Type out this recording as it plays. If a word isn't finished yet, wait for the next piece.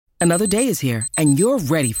Another day is here, and you're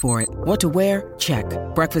ready for it. What to wear? Check.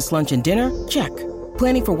 Breakfast, lunch, and dinner? Check.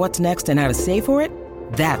 Planning for what's next and how to save for it?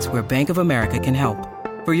 That's where Bank of America can help.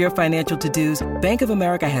 For your financial to-dos, Bank of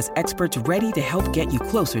America has experts ready to help get you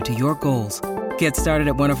closer to your goals. Get started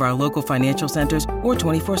at one of our local financial centers or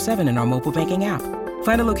 24/7 in our mobile banking app.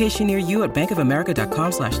 Find a location near you at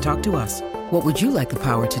bankofamerica.com/talktous. What would you like the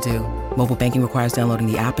power to do? Mobile banking requires downloading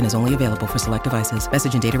the app and is only available for select devices.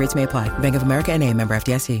 Message and data rates may apply. Bank of America N.A., member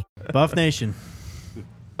FDIC. Buff Nation.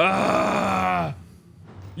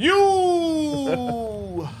 You!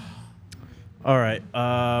 All right.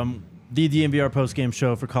 The DNVR postgame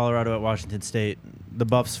show for Colorado at Washington State. The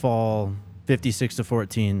Buffs fall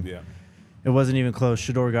 56-14. Yeah. It wasn't even close.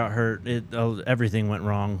 Shedeur got hurt. Everything went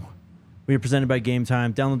wrong. We are presented by Game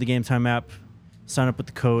Time. Download the Game Time app. Sign up with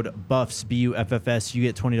the code BUFFS, BUFFS. You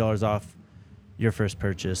get $20 off your first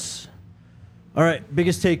purchase. All right.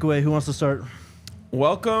 Biggest takeaway. Who wants to start?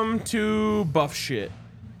 Welcome to Buff Shit.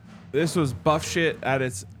 This was Buff Shit at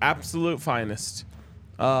its absolute finest.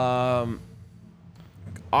 Obviously,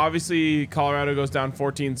 Colorado goes down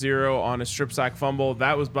 14-0 on a strip sack fumble.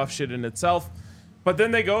 That was Buff Shit in itself. But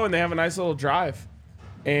then they go and they have a nice little drive.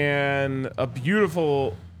 And a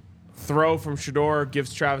beautiful throw from Shedeur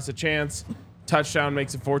gives Travis a chance. Touchdown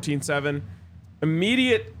makes it 14-7.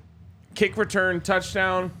 Immediate kick return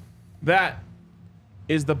touchdown. That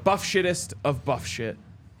is the Buff Shittest of Buff Shit.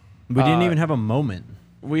 We didn't even have a moment.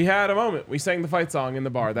 We had a moment. We sang the fight song in the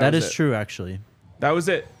bar. That is true, actually. That was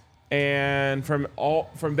it. And from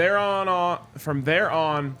there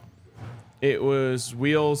on, it was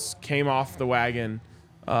wheels came off the wagon.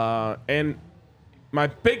 And my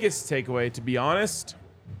biggest takeaway, to be honest,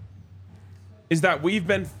 is that we've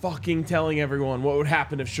been fucking telling everyone what would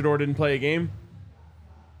happen if Shedeur didn't play a game.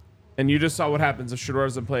 And you just saw what happens if Shedeur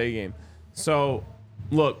doesn't play a game. So,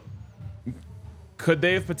 look, could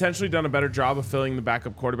they have potentially done a better job of filling the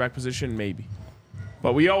backup quarterback position? Maybe.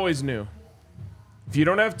 But we always knew. If you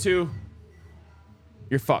don't have two,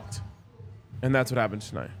 you're fucked. And that's what happened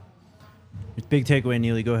tonight. Big takeaway,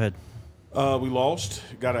 Neely. Go ahead. We lost.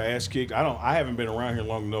 Got our ass kicked. I haven't been around here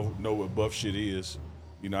long enough to know what Buff Shit is.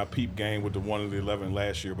 You know, I peeped game with the 1 of the 11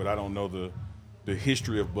 last year, but I don't know the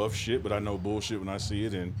history of Buff Shit, but I know bullshit when I see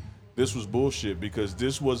it. And this was bullshit because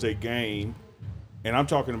this was a game, and I'm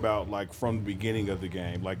talking about like from the beginning of the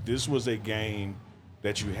game. Like this was a game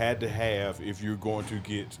that you had to have if you're going to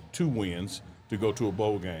get 2 wins to go to a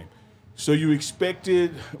bowl game. So you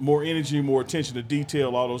expected more energy, more attention to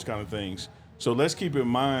detail, all those kind of things. So let's keep in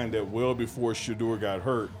mind that well before Shedeur got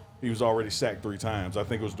hurt, he was already sacked 3 times. I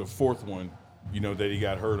think it was the 4th one, that he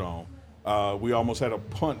got hurt on. We almost had a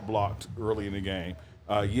punt blocked early in the game.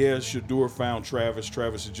 Shedeur found Travis.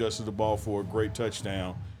 Travis adjusted the ball for a great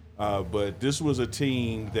touchdown. But this was a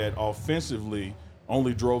team that offensively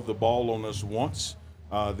only drove the ball on us once.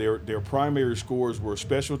 Their primary scores were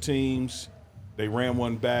special teams. They ran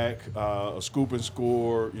one back, a scoop and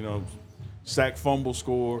score, sack fumble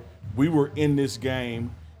score. We were in this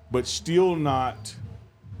game, but still not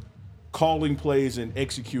calling plays and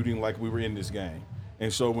executing like we were in this game.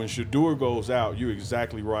 And so when Shedeur goes out, you're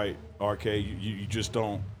exactly right, RK. You just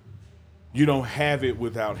don't have it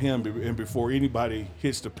without him. And before anybody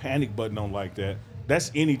hits the panic button on like that,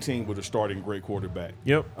 that's any team with a starting great quarterback.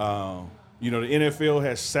 Yep. The NFL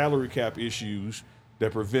has salary cap issues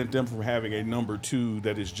that prevent them from having a number 2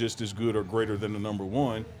 that is just as good or greater than the number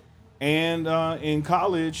 1. And in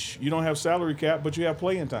college, you don't have salary cap, but you have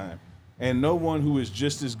playing time. And no one who is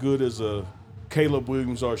just as good as a Caleb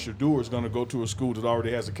Williams or Shedeur is going to go to a school that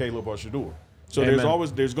already has a Caleb or Shedeur. So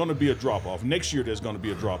Amen. there's going to be a drop-off. Next year, there's going to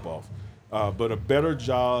be a drop-off. But a better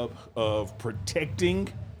job of protecting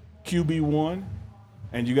QB1,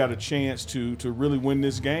 and you got a chance to really win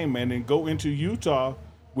this game, man, and go into Utah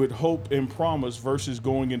with hope and promise versus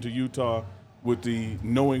going into Utah with the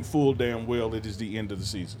knowing full damn well it is the end of the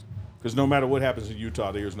season. Because no matter what happens in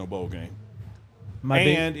Utah, there is no bowl game.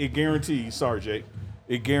 It guarantees, sorry, Jake,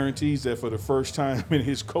 it guarantees that for the first time in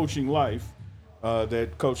his coaching life,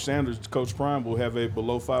 that Coach Sanders, Coach Prime, will have a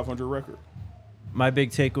below 500 record. My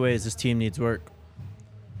big takeaway is this team needs work.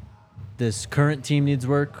 This current team needs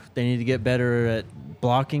work. They need to get better at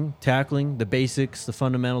blocking, tackling, the basics, the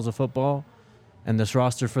fundamentals of football. And this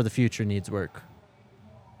roster for the future needs work.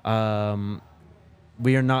 We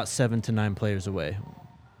are not 7 to 9 players away.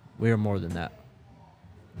 We are more than that.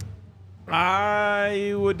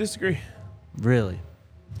 I would disagree. Really?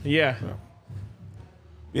 Yeah.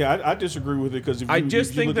 Yeah, I disagree with it because if you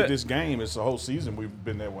look at this game, it's the whole season we've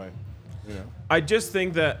been that way. I just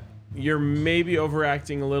think that you're maybe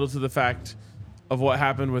overacting a little to the fact of what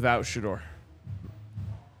happened without Shedeur.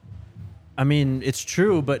 I mean, it's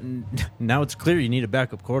true, but now it's clear you need a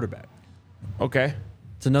backup quarterback. Okay.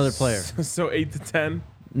 It's another player. So 8 to 10.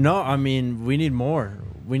 No, I mean, we need more.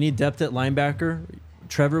 We need depth at linebacker.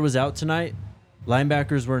 Trevor was out tonight.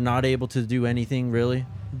 Linebackers were not able to do anything really.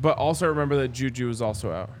 But also remember that Juju is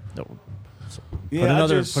also out. No. So Yeah,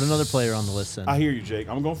 put another player on the list then. I hear you, Jake.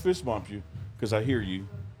 I'm going to fist bump you because I hear you.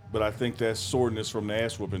 But I think that's soreness from the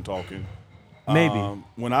ass whooping talking. Maybe.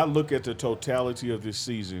 When I look at the totality of this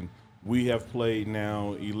season, we have played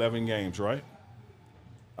now 11 games, right?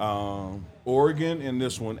 Oregon in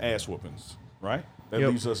this one, ass whoopings, right? That Yep.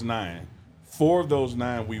 leaves us 9. 4 of those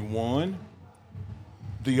 9 we won.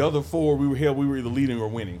 The other 4 we were either leading or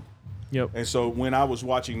winning. Yep. And so when I was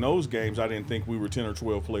watching those games, I didn't think we were 10 or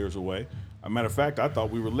 12 players away. As a matter of fact, I thought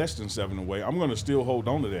we were less than 7 away. I'm going to still hold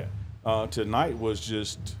on to that. Tonight was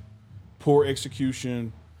just poor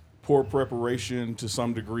execution, poor preparation to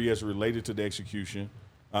some degree as related to the execution.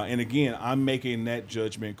 And again, I'm making that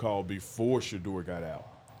judgment call before Shedeur got out,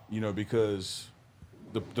 because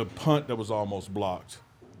the punt that was almost blocked,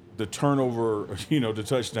 the turnover, the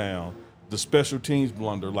touchdown, the special teams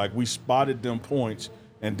blunder, like we spotted them points.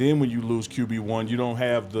 And then when you lose QB1, you don't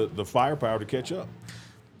have the firepower to catch up.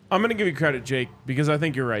 I'm going to give you credit, Jake, because I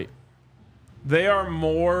think you're right. They are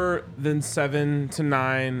more than 7 to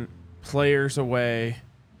 9 players away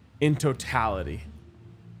in totality.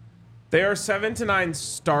 They are 7 to 9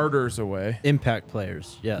 starters away. Impact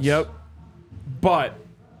players, yes. Yep. But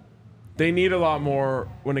they need a lot more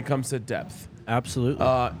when it comes to depth. Absolutely.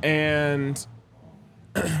 And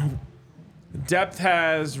depth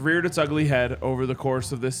has reared its ugly head over the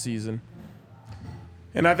course of this season.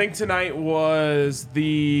 And I think tonight was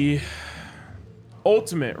the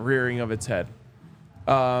ultimate rearing of its head.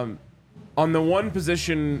 On the one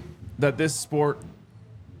position that this sport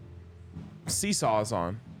seesaws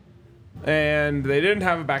on. And they didn't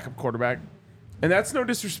have a backup quarterback. And that's no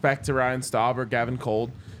disrespect to Ryan Staub or Gavin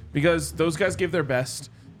Cold, because those guys give their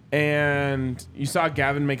best. And you saw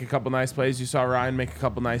Gavin make a couple nice plays. You saw Ryan make a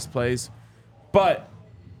couple nice plays. But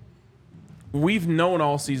we've known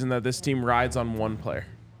all season that this team rides on one player.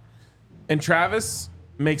 And Travis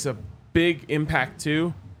makes a big impact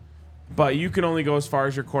too, but you can only go as far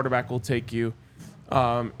as your quarterback will take you.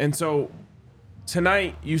 And so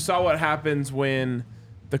tonight you saw what happens when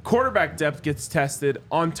the quarterback depth gets tested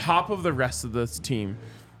on top of the rest of this team,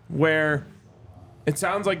 where it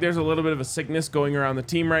sounds like there's a little bit of a sickness going around the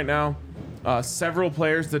team right now. Several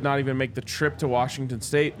players did not even make the trip to Washington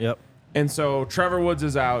State. Yep. And so Trevor Woods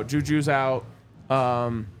is out. Juju's out.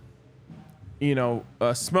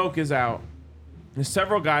 Smoke is out. There's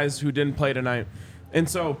several guys who didn't play tonight. And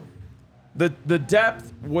so the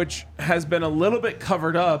depth, which has been a little bit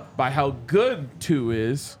covered up by how good 2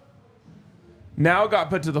 is, now got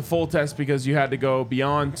put to the full test because you had to go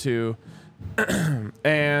beyond 2.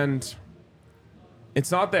 And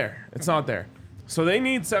it's not there. It's not there. So they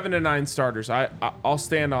need 7 to 9 starters. I'll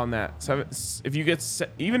stand on that.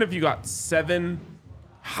 Even if you got 7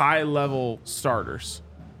 high-level starters,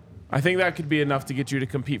 I think that could be enough to get you to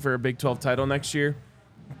compete for a Big 12 title next year.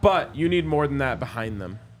 But you need more than that behind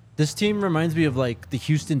them. This team reminds me of like the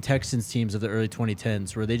Houston Texans teams of the early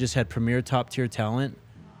 2010s, where they just had premier top-tier talent.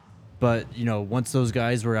 But, once those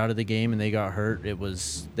guys were out of the game and they got hurt,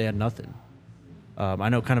 they had nothing. I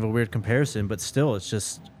know, kind of a weird comparison, but still, it's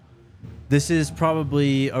just... This is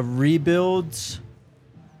probably a rebuild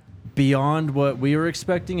beyond what we were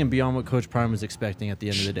expecting and beyond what Coach Prime was expecting at the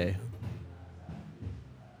end of the day.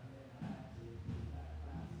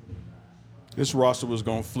 This roster was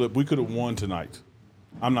going to flip. We could have won tonight.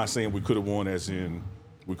 I'm not saying we could have won as in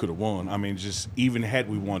we could have won. I mean, just even had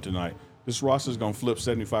we won tonight, this roster is going to flip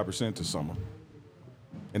 75% this summer.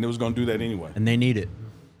 And it was going to do that anyway. And they need it.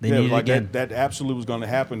 They need it again. That absolutely was going to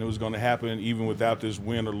happen. It was going to happen even without this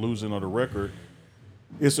win or losing or the record.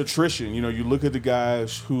 It's attrition. You look at the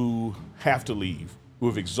guys who have to leave, who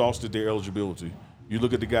have exhausted their eligibility. You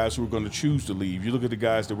look at the guys who are going to choose to leave. You look at the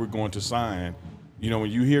guys that we're going to sign. When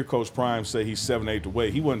you hear Coach Prime say he's 7-8 away,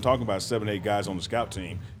 he wasn't talking about 7-8 guys on the scout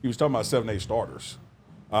team. He was talking about 7-8 starters.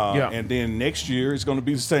 And then next year it's going to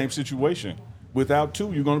be the same situation. Without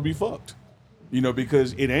 2, you're going to be fucked.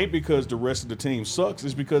 Because it ain't because the rest of the team sucks.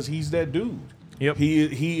 It's because he's that dude. Yep.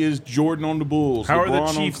 He is Jordan on the Bulls. How LeBron are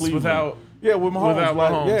the Chiefs on without with Mahomes? Without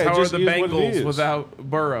Mahomes? Yeah, How are just the is what it Bengals is. without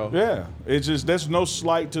Burrow? Yeah, it's just that's no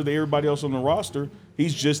slight to everybody else on the roster.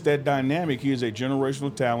 He's just that dynamic. He is a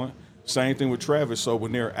generational talent. Same thing with Travis. So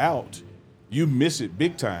when they're out, you miss it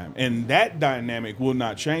big time, and that dynamic will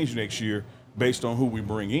not change next year based on who we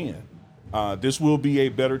bring in. This will be a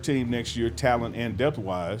better team next year, talent and depth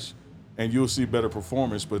wise. And you'll see better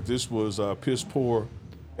performance, but this was piss poor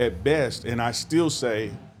at best, and I still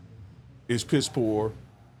say is piss poor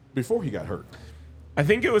before he got hurt. I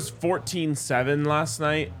think it was 14-7 last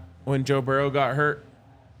night when Joe Burrow got hurt.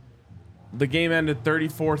 The game ended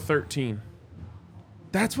 34-13.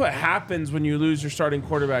 That's what happens when you lose your starting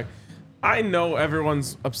quarterback. I know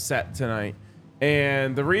everyone's upset tonight.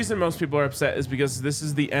 And the reason most people are upset is because this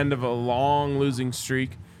is the end of a long losing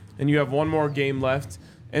streak, and you have one more game left,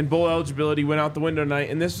 and bowl eligibility went out the window tonight,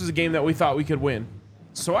 and this was a game that we thought we could win.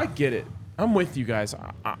 So I get it. I'm with you guys.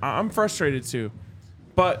 I'm frustrated too.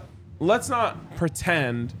 But let's not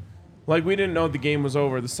pretend like we didn't know the game was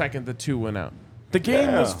over the second the 2 went out. The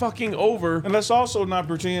game was fucking over. And let's also not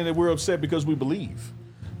pretend that we're upset because we believe.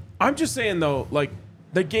 I'm just saying, though, like,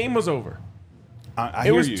 the game was over. I it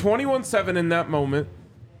hear was you. 21-7 in that moment,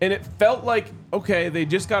 and it felt like, okay, they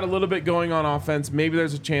just got a little bit going on offense. Maybe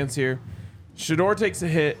there's a chance here. Shedeur takes a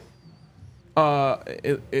hit.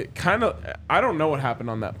 It kind of, I don't know what happened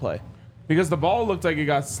on that play because the ball looked like it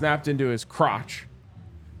got snapped into his crotch.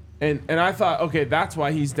 And I thought, okay, that's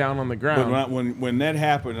why he's down on the ground. But when that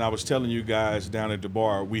happened, and I was telling you guys down at the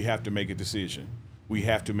bar, we have to make a decision. We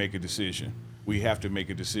have to make a decision. We have to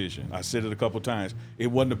make a decision. I said it a couple times. It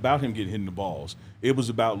wasn't about him getting hit in the balls. It was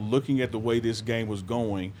about looking at the way this game was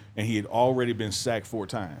going, and he had already been sacked 4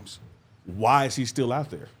 times. Why is he still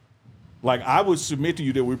out there? Like, I would submit to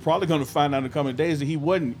you that we're probably going to find out in the coming days that he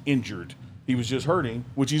wasn't injured. He was just hurting,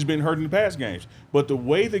 which he's been hurt in the past games. But the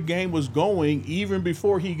way the game was going, even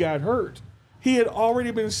before he got hurt, he had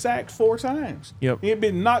already been sacked 4 times. Yep. He had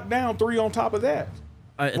been knocked down 3 on top of that.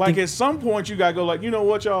 Like, at some point, you got to go like, you know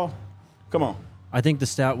what, y'all? Come on. I think the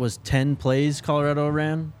stat was 10 plays Colorado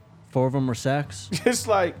ran. 4 of them were sacks. It's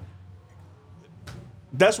like,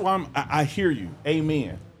 that's why I hear you.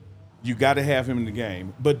 Amen. You got to have him in the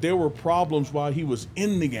game. But there were problems while he was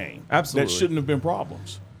in the game. Absolutely. That shouldn't have been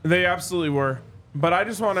problems. They absolutely were. But I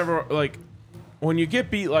just want everyone, like, when you get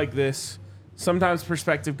beat like this, sometimes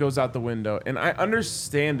perspective goes out the window. And I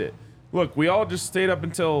understand it. Look, we all just stayed up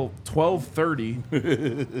until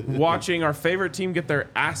 12:30 watching our favorite team get their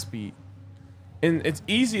ass beat. And it's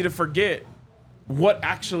easy to forget what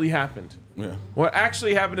actually happened. Yeah. What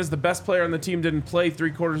actually happened is the best player on the team didn't play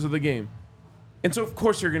 3/4 of the game. And so, of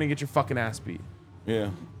course, you're going to get your fucking ass beat. Yeah.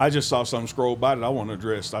 I just saw something scroll by that I want to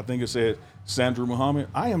address. I think it said Sandra Muhammad.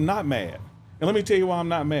 I am not mad. And let me tell you why I'm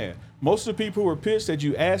not mad. Most of the people who were pissed that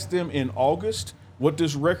you asked them in August what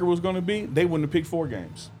this record was going to be, they wouldn't have picked 4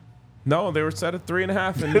 games. No, they were set at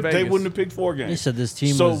 3.5 in Vegas. They wouldn't have picked 4 games. They said this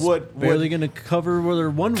team was barely going to cover their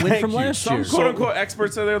 1 win from last year. Some quote-unquote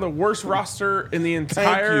experts say they're the worst roster in the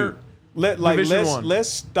entire Division One. Let's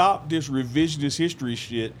stop this revisionist history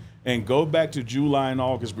shit and go back to July and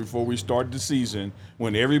August before we started the season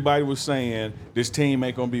when everybody was saying this team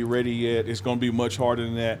ain't going to be ready yet. It's going to be much harder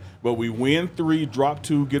than that. But we win 3, drop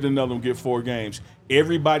 2, get another one, get 4 games.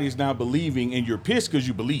 Everybody's now believing, and you're pissed because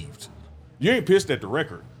you believed. You ain't pissed at the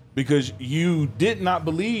record because you did not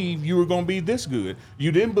believe you were going to be this good.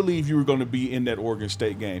 You didn't believe you were going to be in that Oregon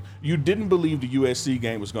State game. You didn't believe the USC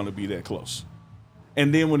game was going to be that close.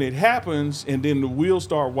 And then when it happens, and then the wheels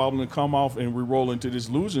start wobbling and come off, and we roll into this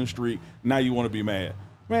losing streak, now you want to be mad.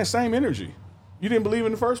 Man, same energy. You didn't believe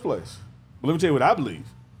in the first place. But let me tell you what I believe,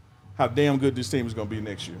 how damn good this team is going to be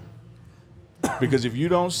next year. Because if you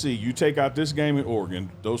don't see, you take out this game in Oregon,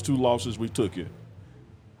 those 2 losses we took it,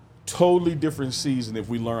 totally different season if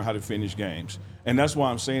we learn how to finish games. And that's why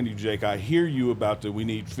I'm saying to you, Jake, I hear you about we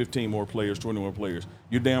need 15 more players, 20 more players.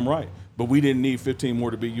 You're damn right. But we didn't need 15 more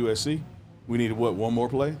to beat USC. We needed, what, 1 more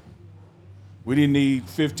play? We didn't need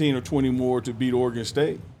 15 or 20 more to beat Oregon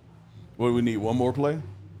State. What do we need, 1 more play?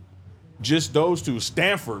 Just those 2.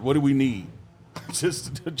 Stanford, what do we need?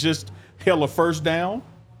 just hell, a first down?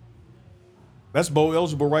 That's bowl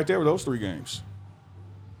eligible right there with those 3 games.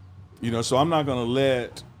 You know, so I'm not going to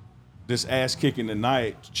let this ass kicking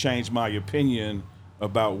tonight change my opinion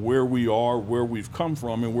about where we are, where we've come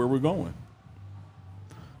from, and where we're going.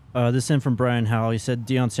 This in from Brian Howell. He said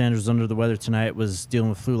Deion Sanders was under the weather tonight, was dealing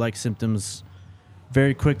with flu-like symptoms.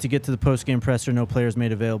 Very quick to get to the post-game presser. No players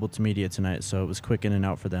made available to media tonight, so it was quick in and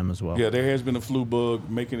out for them as well. Yeah, there has been a flu bug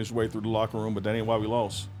making its way through the locker room, but that ain't why we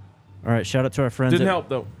lost. All right, shout out to our friends Didn't at help,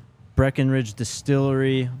 though. Breckenridge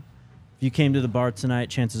Distillery. If you came to the bar tonight,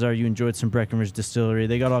 chances are you enjoyed some Breckenridge Distillery.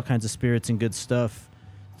 They got all kinds of spirits and good stuff.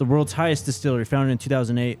 The world's highest distillery, founded in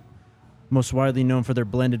 2008. Most widely known for their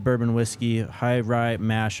blended bourbon whiskey, high rye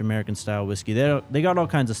mash American-style whiskey. They got all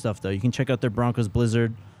kinds of stuff, though. You can check out their Broncos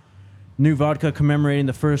Blizzard. New vodka commemorating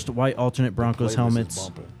the first white alternate Broncos helmets.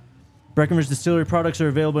 Breckenridge Distillery products are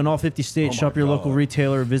available in all 50 states. Shop your local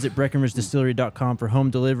retailer. Visit BreckenridgeDistillery.com for home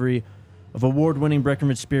delivery of award-winning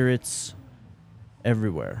Breckenridge spirits.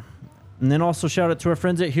 everywhere. And then also shout out to our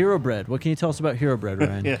friends at Hero Bread. What can you tell us about Hero Bread,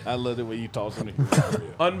 Ryan? Yeah, I love it when you toss in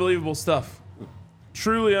Unbelievable stuff.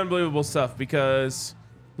 Truly unbelievable stuff because,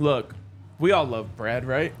 look, we all love bread,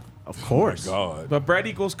 right? Of course. God. But bread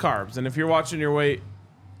equals carbs. And if you're watching your weight,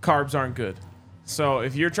 carbs aren't good. So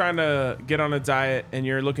if you're trying to get on a diet and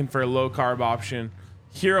you're looking for a low-carb option,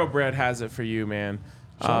 Hero Bread has it for you, man.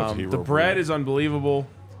 Shout out to Hero The bread Bread. is unbelievable,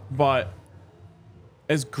 but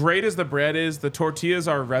as great as the bread is, the tortillas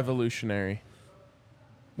are revolutionary.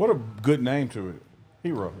 What a good name to it.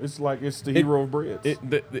 Hero. It's the hero of breads.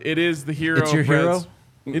 It is the hero. It's your of breads.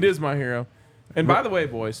 hero? It is my hero. And by the way,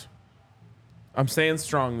 boys, I'm staying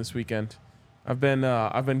strong this weekend. I've been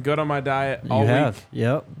good on my diet all You week, have.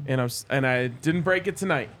 Yep. and I didn't break it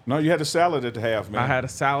tonight. No, you had a salad at the half, man. I had a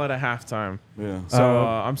salad at halftime. Yeah. So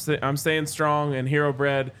I'm staying strong, and Hero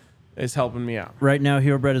Bread is helping me out. Right now,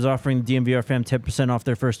 Hero Bread is offering the DMVR fam 10% off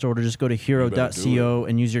their first order. Just go to better do hero.co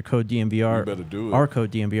and use your code DMVR. You better do it. Our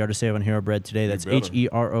code DMVR to save on Hero Bread today. That's better.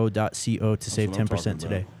 HERO.co to save what I'm 10% talking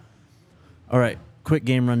today. about. All right, quick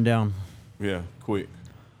game rundown. Yeah, quick.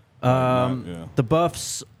 The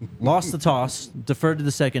Buffs lost the toss, deferred to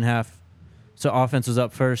the second half, so offense was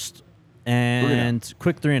up first, and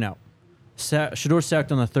quick 3 and out. Shador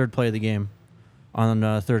sacked on the third play of the game on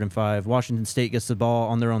 3rd and 5. Washington State gets the ball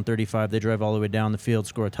on their own 35. They drive all the way down the field,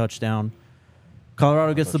 score a touchdown.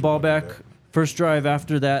 Colorado gets the ball back. First drive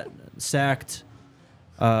after that, sacked.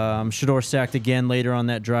 Shador sacked again later on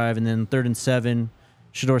that drive, and then 3rd and 7,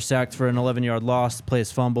 Shador sacked for an 11-yard loss. The play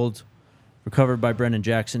is fumbled. Recovered by Brendan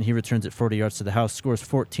Jackson. He returns it 40 yards to the house, scores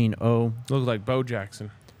 14-0. Looks like Bo Jackson.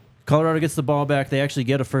 Colorado gets the ball back. They actually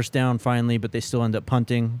get a first down finally, but they still end up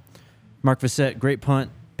punting. Mark Vissett, great punt.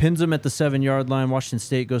 Pins them at the 7-yard line. Washington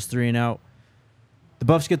State goes 3 and out. The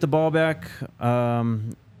Buffs get the ball back.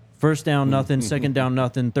 First down, nothing. Second down,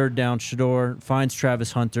 nothing. Third down, Shador finds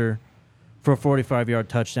Travis Hunter for a 45-yard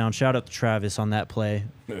touchdown. Shout out to Travis on that play.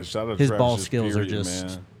 Yeah, shout out to His Travis, ball skills are period, just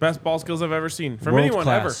man. Best ball skills I've ever seen from world anyone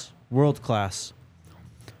class. World class.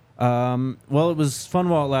 Well, it was fun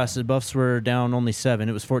while it lasted. Buffs were down only 7.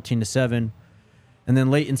 It was 14-7. And then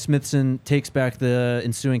Leighton Smithson takes back the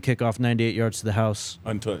ensuing kickoff 98 yards to the house.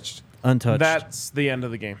 Untouched. Untouched. That's the end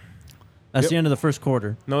of the game. That's Yep. the end of the first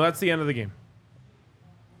quarter. No, that's the end of the game.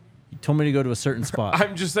 You told me to go to a certain spot.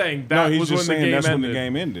 I'm just saying No, that he's was just when the saying game that's ended. when the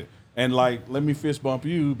game ended. And let me fist bump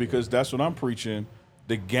you because that's what I'm preaching.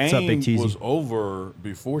 The up, game Big Teasy? was over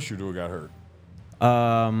before Shador got hurt.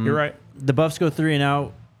 You're right. The Buffs go 3 and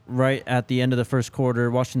out right at the end of the first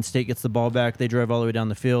quarter. Washington State gets the ball back. They drive all the way down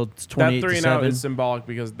the field. It's That 3 and out 28-7. is symbolic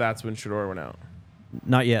because that's when Shador went out.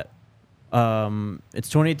 Not yet. It's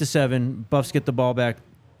 28-7. Buffs get the ball back.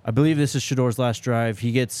 I believe this is Shador's last drive.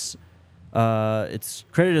 He gets it's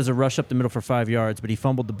credited as a rush up the middle for 5 yards, but he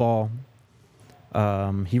fumbled the ball.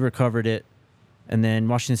 He recovered it, and then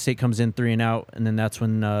Washington State comes in 3 and out, and then that's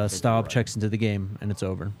when Staub checks into the game, and it's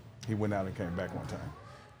over. He went out and came back one time.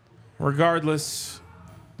 Regardless,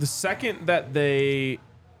 the second that they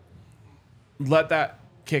let that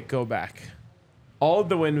kick go back, all of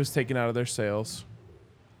the wind was taken out of their sails.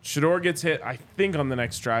 Shador gets hit, I think, on the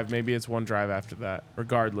next drive. Maybe it's one drive after that.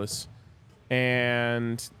 Regardless.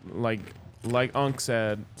 And like Unc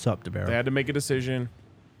said, What's up, DeBarrow? they had to make a decision.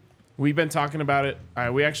 We've been talking about it.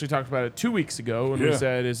 We actually talked about it 2 weeks ago when we Yeah.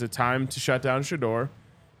 said, is it time to shut down Shador?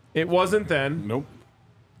 It wasn't then. Nope.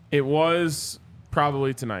 It was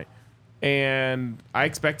probably tonight. And I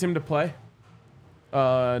expect him to play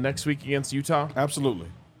next week against Utah. Absolutely.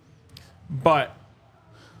 But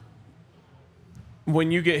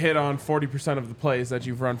when you get hit on 40% of the plays that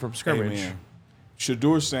you've run from scrimmage, Amen.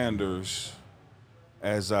 Shador Sanders,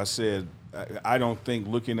 as I said, I don't think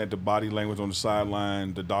looking at the body language on the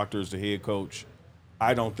sideline, the doctors, the head coach,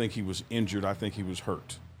 I don't think he was injured. I think he was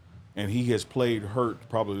hurt. And he has played hurt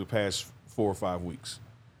probably the past 4 or 5 weeks.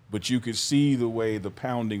 But you could see the way the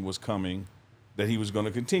pounding was coming that he was going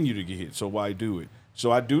to continue to get hit. So why do it?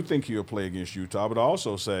 So I do think he'll play against Utah. But I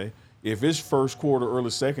also say if it's first quarter, early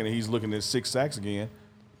second, and he's looking at 6 sacks again,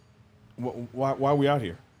 why are we out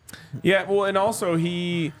here? yeah, well, and also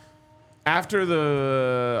he, after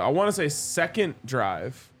the, I want to say second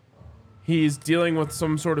drive, he's dealing with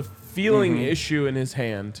some sort of feeling issue in his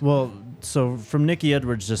hand. Well, so from Nikki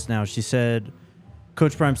Edwards just now, she said,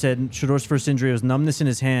 Coach Prime said Shador's first injury was numbness in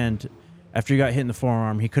his hand after he got hit in the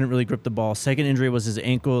forearm. He couldn't really grip the ball. Second injury was his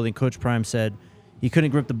ankle. Then Coach Prime said he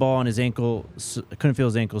couldn't grip the ball on his ankle, couldn't feel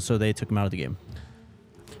his ankle, so they took him out of the game.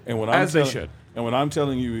 And what As they should. And what I'm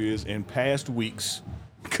telling you is, in past weeks,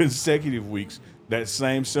 consecutive weeks, that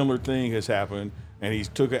same similar thing has happened, and he's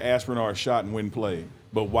took an aspirin or a shot and wouldn't play.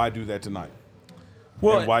 But why do that tonight?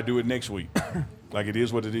 Well, And why do it next week? Like, it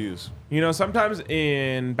is what it is. You know, sometimes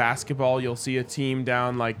in basketball, you'll see a team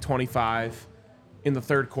down like 25 in the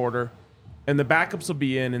third quarter, and the backups will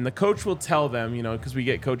be in, and the coach will tell them, you know, because we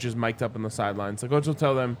get coaches mic'd up on the sidelines. The coach will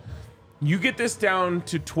tell them, you get this down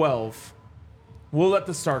to 12, we'll let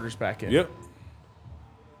the starters back in. Yep.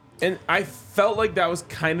 And I felt like that was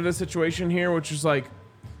kind of the situation here, which was like,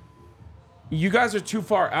 you guys are too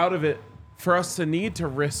far out of it for us to need to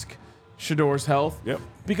risk Shedor's health. Yep.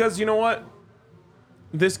 Because you know what?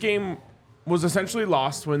 This game was essentially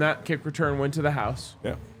lost when that kick return went to the house.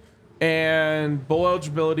 Yep. And bowl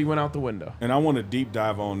eligibility went out the window. And I want to deep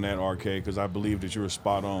dive on that, RK, because I believe that you were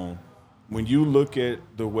spot on. When you look at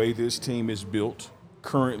the way this team is built,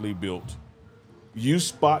 currently built, you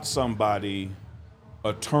spot somebody,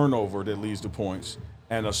 a turnover that leads to points,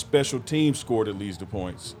 and a special team score that leads to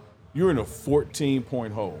points, you're in a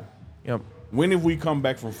 14-point hole. Yep. When have we come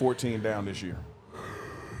back from 14 down this year?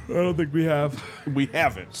 I don't think we have. We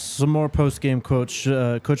haven't. Some more post-game quotes.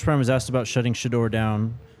 Coach Prime was asked about shutting Shedeur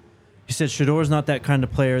down. He said Shedeur is not that kind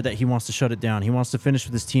of player that he wants to shut it down. He wants to finish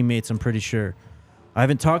with his teammates, I'm pretty sure. I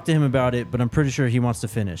haven't talked to him about it, but I'm pretty sure he wants to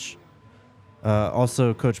finish.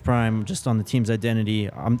 Also, Coach Prime, just on the team's identity,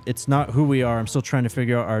 it's not who we are. I'm still trying to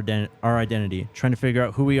figure out our identity, trying to figure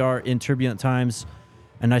out who we are in turbulent times,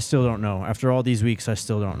 and I still don't know. After all these weeks, I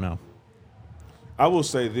still don't know. I will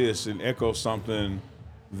say this and echo something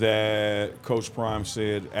that Coach Prime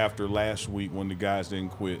said after last week when the guys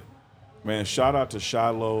didn't quit. Man, shout out to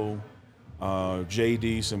Shiloh,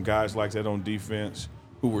 JD, some guys like that on defense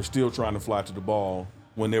who were still trying to fly to the ball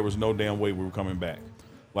when there was no damn way we were coming back.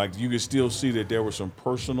 Like, you could still see that there was some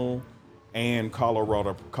personal and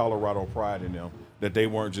Colorado pride in them, that they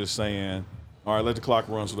weren't just saying, all right, let the clock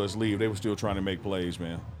run, so let's leave. They were still trying to make plays,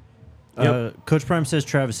 man. Coach Prime says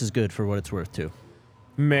Travis is good for what it's worth, too.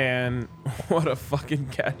 Man, what a fucking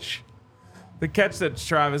catch. The catch that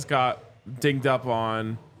Travis got dinged up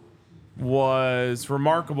on was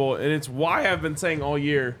remarkable, and it's why I've been saying all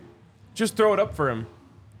year, just throw it up for him.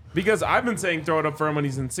 Because I've been saying throw it up for him when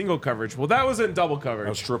he's in single coverage. Well, that was in double coverage. That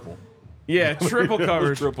was triple. Yeah, triple That was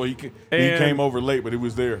coverage. triple. He came over late, but he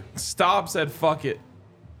was there. Staub said, fuck it.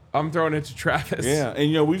 I'm throwing it to Travis. Yeah, and,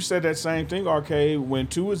 you know, we've said that same thing, RK, when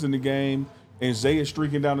Tua is in the game and Zay is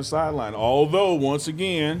streaking down the sideline. Although, once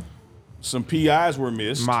again, some PIs were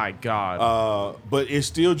missed. My God. But it's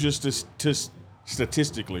still just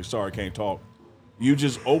statistically, sorry, I can't talk. You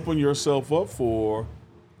just open yourself up for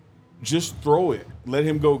just throw it. Let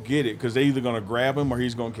him go get it, because they're either going to grab him or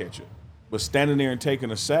he's going to catch it. But standing there and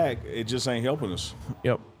taking a sack, it just ain't helping us.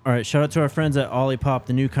 Yep. All right, shout out to our friends at Olipop,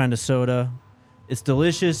 the new kind of soda. It's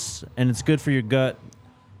delicious, and it's good for your gut.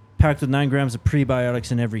 Packed with 9 grams of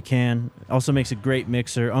prebiotics in every can. Also makes a great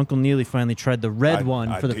mixer. Uncle Neely finally tried the red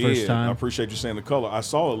one for the first time. I appreciate you saying the color. I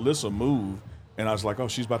saw Alyssa move, and I was like, oh,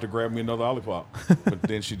 she's about to grab me another Olipop. But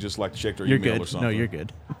then she just checked her You're email good. or something. No, you're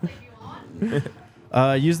good.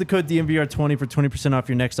 Use the code DMVR20 for 20% off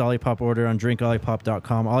your next Olipop order on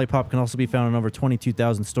drinkolipop.com. Olipop can also be found in over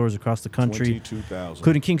 22,000 stores across the country, 22,000.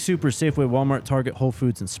 including King Super, Safeway, Walmart, Target, Whole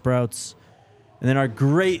Foods, and Sprouts. And then our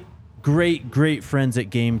great friends at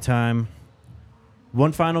Game Time.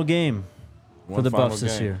 One final game for the Buffs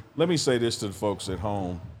this year. Let me say this to the folks at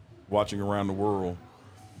home watching around the world.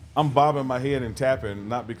 I'm bobbing my head and tapping,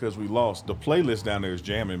 not because we lost. The playlist down there is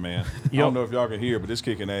jamming, man. I don't know if y'all can hear, but it's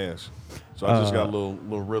kicking ass. So I just got a little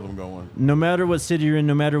rhythm going. No matter what city you're in,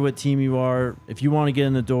 no matter what team you are, if you want to get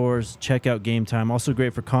in the doors, check out Game Time. Also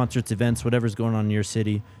great for concerts, events, whatever's going on in your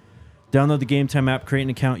city. Download the Game Time app, create an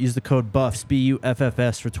account, use the code BUFFS,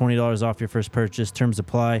 BUFFS, for $20 off your first purchase. Terms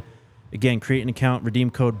apply. Again, create an account, redeem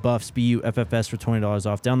code BUFFS, BUFFS, for $20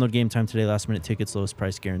 off. Download Game Time today. Last minute tickets, lowest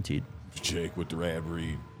price guaranteed. Jake with the rad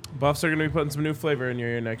read. Buffs are going to be putting some new flavor in your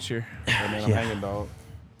ear next year. Hey, man, I'm hanging, dog.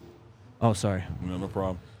 Oh, sorry. No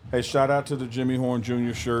problem. Hey, shout out to the Jimmy Horn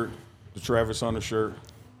Jr. shirt, the Travis Hunter shirt.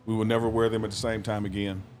 We will never wear them at the same time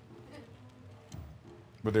again.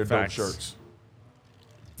 But they're Facts. dope shirts.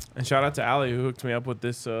 And shout out to Allie, who hooked me up with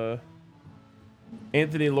this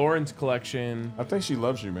Anthony Lawrence collection. I think she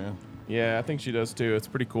loves you, man. Yeah, I think she does too. It's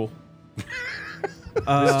pretty cool.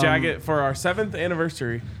 This jacket for our 7th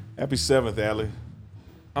anniversary. Happy 7th, Allie.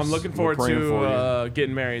 I'm looking We're forward praying for to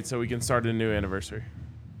getting married so we can start a new anniversary.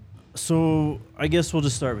 So I guess we'll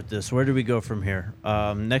just start with this. Where do we go from here?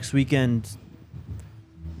 Next weekend,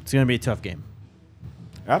 it's going to be a tough game.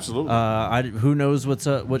 Absolutely. Who knows what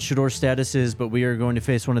Shedor's status is, but we are going to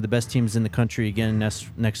face one of the best teams in the country again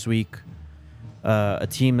next week. A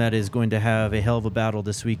team that is going to have a hell of a battle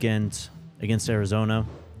this weekend against Arizona.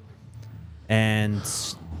 And,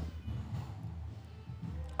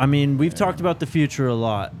 I mean, we've talked about the future a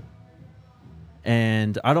lot.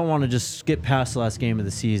 And I don't want to just skip past the last game of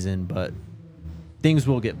the season, but things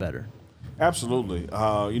will get better. Absolutely.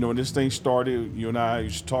 When this thing started, you and I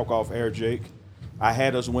used to talk off air, Jake. I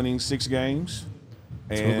had us winning 6 games.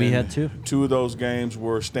 That's what we had too. 2 of those games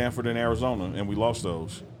were Stanford and Arizona, and we lost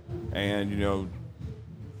those. And,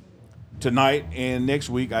 tonight and next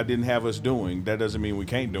week I didn't have us doing. That doesn't mean we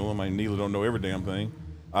can't do them. I neither don't know every damn thing.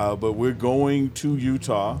 But we're going to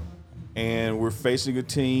Utah, and we're facing a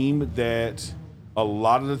team that a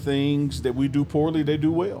lot of the things that we do poorly, they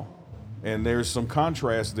do well. And there's some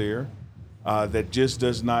contrast there that just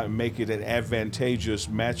does not make it an advantageous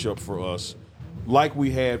matchup for us like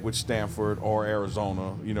we had with Stanford or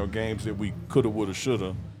Arizona, games that we coulda, woulda,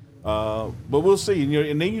 shoulda. But we'll see.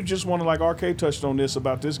 And then you just want to, like RK touched on this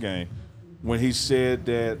about this game, when he said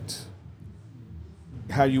that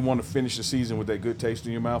how you want to finish the season with that good taste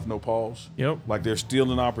in your mouth, no pause. Yep. Like there's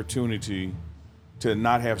still an opportunity to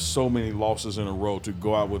not have so many losses in a row to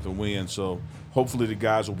go out with a win. So hopefully the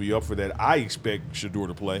guys will be up for that. I expect Shedeur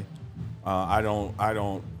to play. I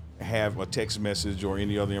don't have a text message or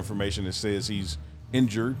any other information that says he's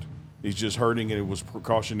injured. He's just hurting, and it was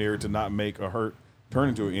precautionary to not make a hurt turn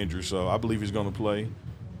into an injury. So I believe he's going to play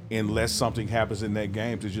unless something happens in that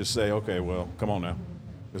game to just say, okay, well, come on now.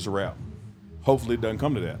 It's a wrap. Hopefully it doesn't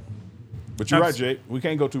come to that. But you're right, Jake. We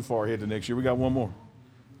can't go too far ahead to next year. We got one more.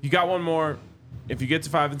 You got one more. If you get to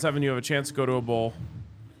 5-7, you have a chance to go to a bowl.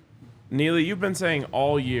 Neely, you've been saying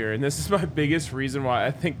all year, and this is my biggest reason why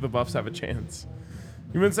I think the Buffs have a chance.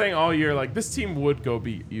 You've been saying all year, like, this team would go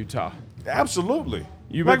beat Utah. Absolutely.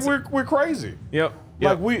 We're crazy. Yep.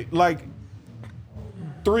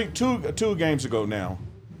 Two games ago now,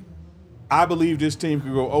 I believe this team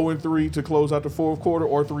could go 0-3 to close out the fourth quarter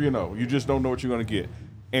or 3-0. You just don't know what you're going to get.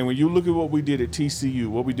 And when you look at what we did at TCU,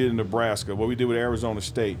 what we did in Nebraska, what we did with Arizona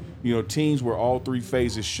State, teams where all 3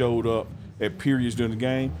 phases showed up at periods during the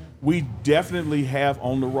game, we definitely have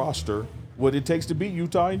on the roster what it takes to beat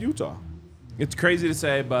Utah and Utah. It's crazy to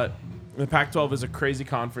say, but the Pac-12 is a crazy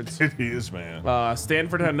conference. It is, man.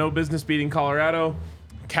 Stanford had no business beating Colorado.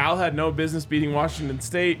 Cal had no business beating Washington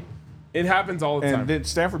State. It happens all the time. And did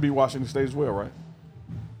Stanford beat Washington State as well, right?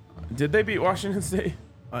 Did they beat Washington State?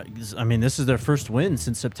 This is their first win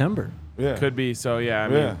since September. Yeah. Could be. So, yeah. I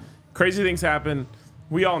mean, crazy things happen.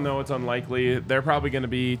 We all know it's unlikely. They're probably going to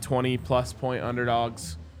be 20-plus point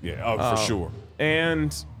underdogs. Yeah, for sure.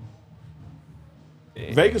 And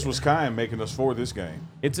Vegas was kind making us for this game.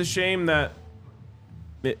 It's a shame that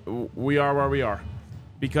we are where we are,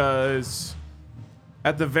 because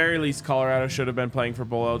at the very least, Colorado should have been playing for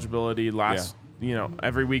bowl eligibility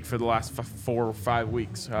every week for the last 4 or 5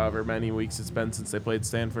 weeks, however many weeks it's been since they played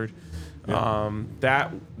Stanford. Yeah.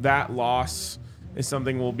 That loss is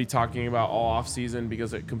something we'll be talking about all offseason,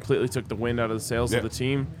 because it completely took the wind out of the sails of the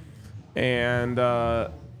team, and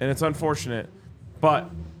it's unfortunate. But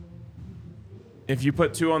if you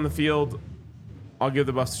put 2 on the field, I'll give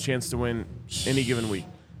the Buffs a chance to win any given week.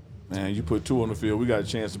 Man, you put 2 on the field, we got a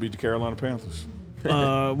chance to beat the Carolina Panthers.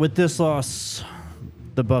 With this loss,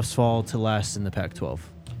 the Buffs fall to last in the Pac-12.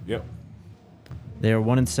 Yep. They are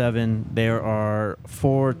 1-7. There are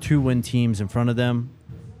 4 2-win teams in front of them,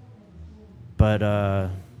 but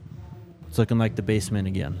it's looking like the basement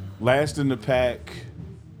again. Last in the pack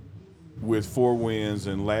with 4 wins,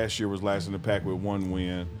 and last year was last in the pack with 1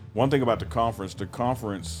 win. One thing about the conference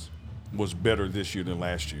was better this year than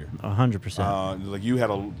last year. 100%. You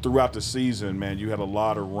had throughout the season, man, you had a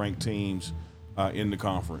lot of ranked teams in the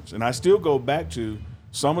conference. And I still go back to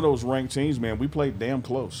some of those ranked teams, man, we played damn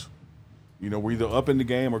close. We're either up in the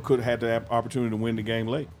game or could have had the opportunity to win the game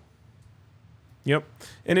late. Yep.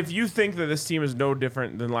 And if you think that this team is no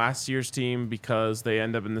different than last year's team because they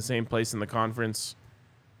end up in the same place in the conference,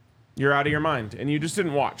 you're out of your mind. And you just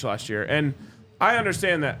didn't watch last year. And I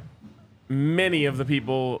understand that many of the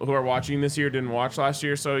people who are watching this year didn't watch last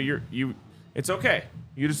year, so it's okay.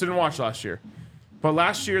 You just didn't watch last year. But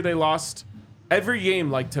last year they lost every game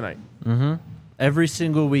like tonight. Mm-hmm. Every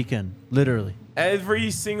single weekend, literally. Every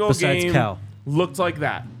single Besides game Cal. looked like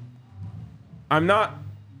that. I'm not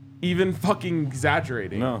even fucking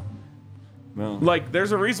exaggerating. No. Like,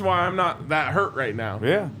 there's a reason why I'm not that hurt right now.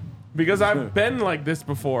 Yeah. Because I've been like this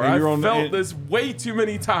before. I've felt this way too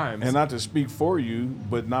many times. And not to speak for you,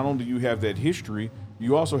 but not only do you have that history,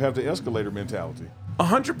 you also have the escalator mentality.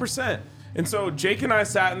 100%. And so Jake and I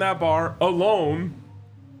sat in that bar alone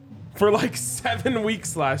for like 7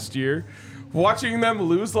 weeks last year, watching them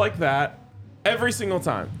lose like that every single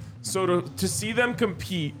time. So to see them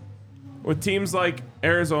compete with teams like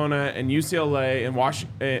Arizona and UCLA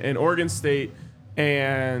and Oregon State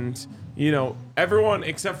and everyone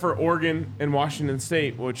except for Oregon and Washington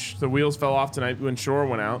State, which the wheels fell off tonight when Shore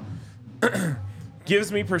went out,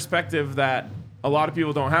 gives me perspective that a lot of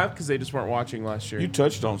people don't have because they just weren't watching last year. You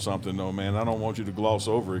touched on something, though, man. I don't want you to gloss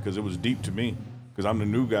over it because it was deep to me because I'm the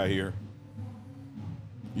new guy here.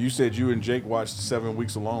 You said you and Jake watched 7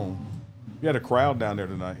 weeks alone. You had a crowd down there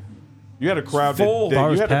tonight. You had a crowd Full.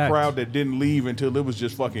 you had packed. a crowd that didn't leave until it was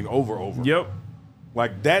just fucking over. Yep.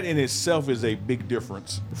 Like, that in itself is a big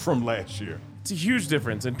difference from last year. It's a huge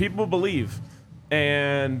difference, and people believe.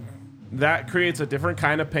 And that creates a different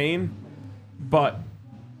kind of pain, but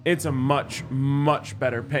it's a much, much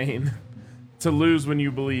better pain to lose when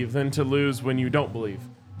you believe than to lose when you don't believe.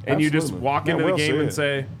 And you just Absolutely. walk Yeah, into well the game and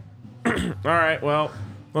said. say, all right, well,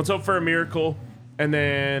 let's hope for a miracle. And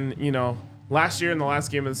then, last year in the last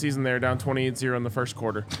game of the season, they were down 28-0 in the first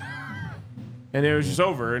quarter. And it was just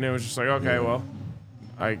over. And it was just like, okay, well,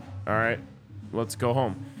 all right, let's go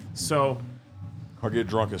home. So Or get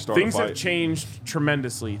drunk and start a things fight. have changed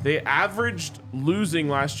tremendously. They averaged losing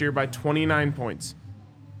last year by 29 points.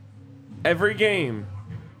 Every game,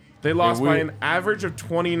 they lost by an average of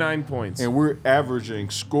 29 points. And we're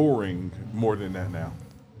averaging scoring more than that now.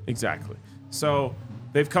 Exactly. So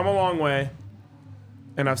they've come a long way.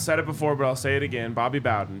 And I've said it before, but I'll say it again. Bobby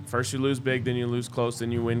Bowden. First you lose big, then you lose close,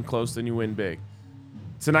 then you win close, then you win big.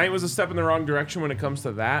 Tonight was a step in the wrong direction when it comes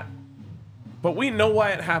to that. But we know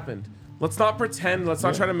why it happened. Let's not pretend. Let's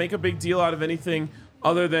not try to make a big deal out of anything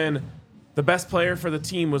other than the best player for the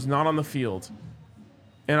team was not on the field.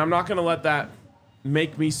 And I'm not going to let that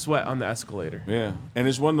make me sweat on the escalator. Yeah. And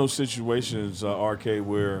it's one of those situations, RK,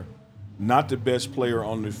 where not the best player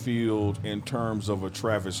on the field in terms of a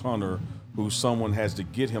Travis Hunter, who someone has to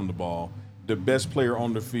get him the ball. The best player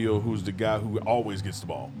on the field who's the guy who always gets the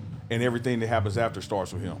ball. And everything that happens after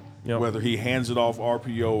starts with him. Yep. Whether he hands it off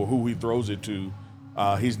RPO or who he throws it to,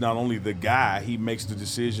 he's not only the guy, he makes the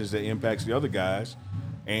decisions that impacts the other guys.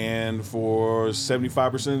 And for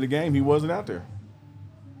 75% of the game, he wasn't out there.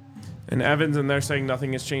 And Evans and they're saying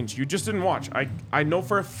nothing has changed. You just didn't watch. I know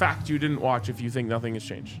for a fact you didn't watch if you think nothing has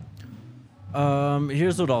changed.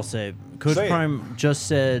 Here's what I'll say. Coach Say it. Prime just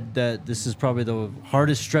said that this is probably the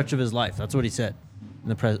hardest stretch of his life. That's what he said in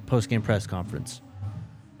the post-game press conference.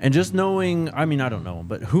 And just knowing, I don't know him,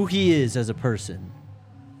 but who he is as a person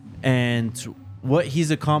and what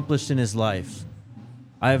he's accomplished in his life,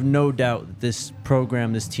 I have no doubt that this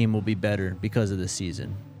program, this team will be better because of this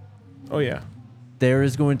season. Oh, yeah. There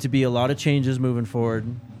is going to be a lot of changes moving forward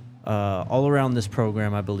all around this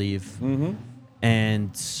program, I believe. Mm-hmm.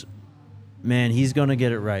 And, man, he's going to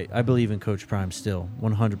get it right. I believe in Coach Prime still,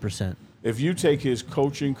 100%. If you take his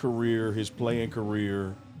coaching career, his playing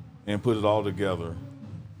career, and put it all together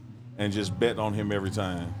and just bet on him every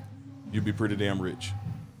time, you'd be pretty damn rich.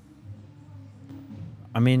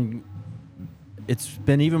 It's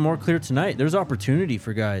been even more clear tonight. There's opportunity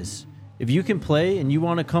for guys. If you can play and you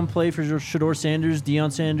want to come play for Shedeur Sanders,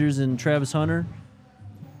 Deion Sanders, and Travis Hunter,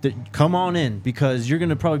 come on in because you're going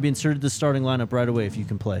to probably be inserted to the starting lineup right away if you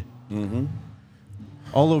can play. Mm-hmm.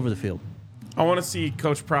 All over the field. I want to see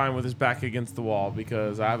Coach Prime with his back against the wall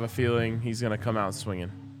because I have a feeling he's going to come out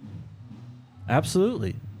swinging.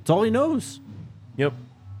 Absolutely. It's all he knows. Yep.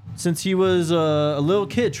 Since he was a little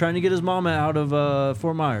kid trying to get his mama out of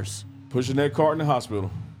Fort Myers. Pushing that cart in the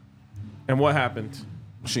hospital. And what happened?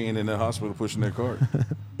 She ain't in that hospital pushing that cart.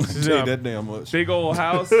 This Tell you that damn much. Big old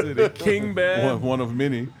house and a king bed. One of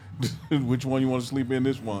many. Which one you want to sleep in?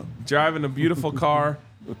 This one. Driving a beautiful car.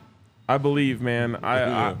 I believe, man.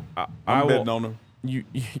 I'm I betting will, on him.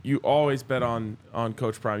 You always bet on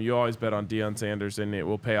Coach Prime. You always bet on Deion Sanders, and it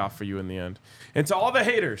will pay off for you in the end. And to all the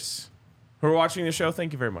haters who are watching the show,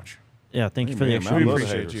 thank you very much. Yeah, thank you for the man, extra. I We love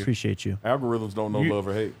appreciate haters. you. Appreciate you. Algorithms don't know love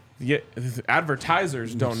or hate. Yeah,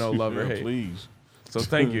 advertisers don't know love or Yeah, hate. Please. So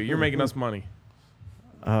thank you. You're making us money.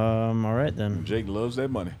 All right, then. Jake loves that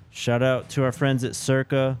money. Shout out to our friends at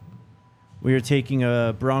Circa. We are taking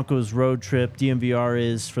a Broncos road trip. DMVR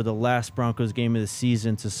is for the last Broncos game of the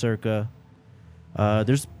season to Circa.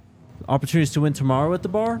 There's opportunities to win tomorrow at the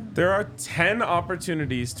bar. There are 10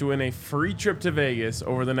 opportunities to win a free trip to Vegas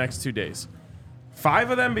over the next 2 days.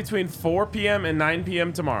 5 of them between 4 p.m. and 9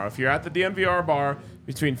 p.m. tomorrow. If you're at the DMVR bar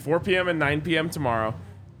between 4 p.m. and 9 p.m. tomorrow,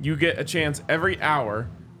 you get a chance every hour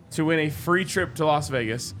to win a free trip to Las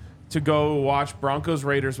Vegas to go watch Broncos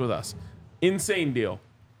Raiders with us. Insane deal.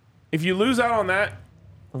 If you lose out on that,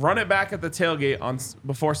 run it back at the tailgate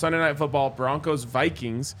before Sunday Night Football, Broncos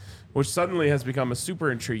Vikings, which suddenly has become a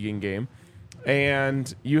super intriguing game.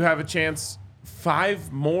 And you have a chance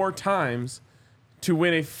 5 more times to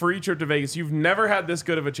win a free trip to Vegas. You've never had this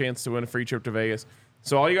good of a chance to win a free trip to Vegas.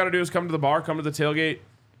 So all you got to do is come to the bar, come to the tailgate,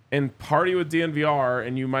 and party with DNVR,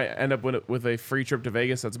 and you might end up with a free trip to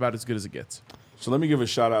Vegas. That's about as good as it gets. So let me give a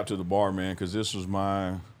shout out to the bar, man, because this was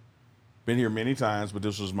been here many times, but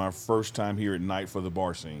this was my first time here at night for the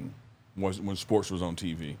bar scene when sports was on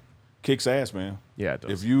TV. Kicks ass, man. Yeah, it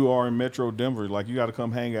does. If you are in Metro Denver, like, you got to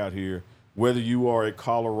come hang out here. Whether you are a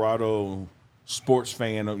Colorado sports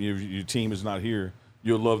fan, or your team is not here,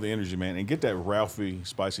 you'll love the energy, man. And get that Ralphie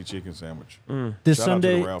spicy chicken sandwich. This Shout out to the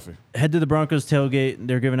Sunday, Ralphie. head to the Broncos tailgate.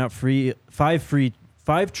 They're giving out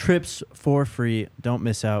five trips for free. Don't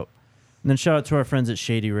miss out. And then shout out to our friends at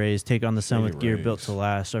Shady Rays. Take on the sun Shady with gear Rays. built to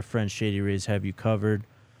last. Our friends Shady Rays have you covered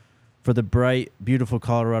for the bright, beautiful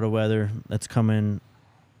Colorado weather that's coming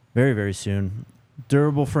very, very soon.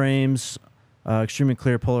 Durable frames, extremely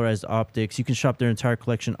clear polarized optics. You can shop their entire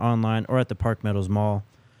collection online or at the Park Meadows Mall.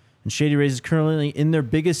 And Shady Rays is currently in their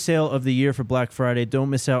biggest sale of the year for Black Friday.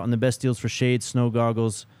 Don't miss out on the best deals for shades, snow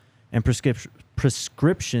goggles, and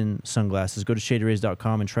prescription sunglasses. Go to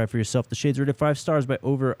shadyrays.com and try for yourself. The shades rated 5 stars by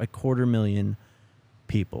over 250,000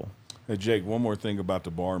 people. Hey, Jake, one more thing about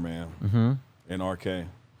the bar, man, and RK.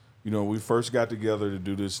 You know, we first got together to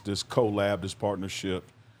do this collab, this partnership.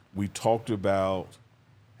 We talked about,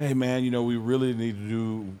 hey, man, you know, we really need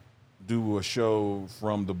to do a show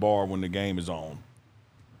from the bar when the game is on.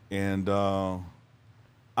 And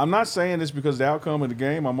I'm not saying this because of the outcome of the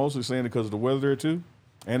game. I'm mostly saying it because of the weather there, too.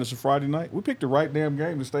 And it's a Friday night. We picked the right damn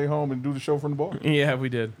game to stay home and do the show from the bar. Yeah, we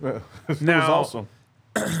did. It was Now- awesome.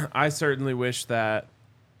 I certainly wish that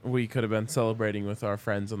we could have been celebrating with our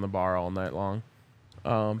friends in the bar all night long.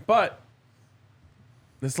 But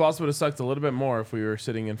this loss would have sucked a little bit more if we were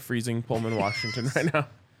sitting in freezing Pullman, Washington right now.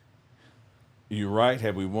 You're right.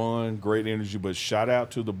 Had we won, great energy. But shout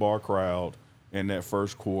out to the bar crowd in that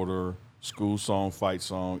first quarter. School song, fight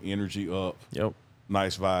song, energy up. Yep.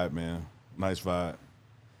 Nice vibe, man. Nice vibe.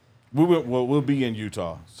 We'll be in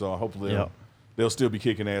Utah, so hopefully they'll still be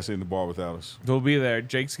kicking ass in the bar without us. We'll be there.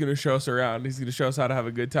 Jake's going to show us around. He's going to show us how to have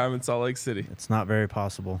a good time in Salt Lake City. It's not very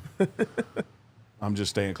possible. I'm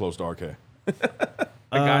just staying close to RK.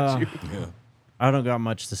 I got you. Yeah. I don't got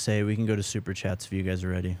much to say. We can go to Super Chats if you guys are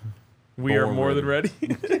ready. We are Born more than ready.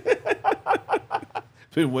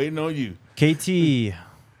 Been waiting on you. KT.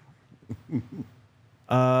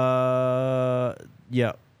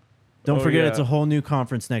 Yeah. Don't Oh, forget yeah. it's a whole new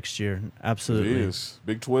conference next year. It Absolutely. is.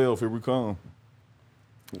 Big 12, here we come.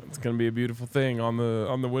 It's going to be a beautiful thing on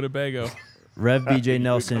the Winnebago. Rev BJ were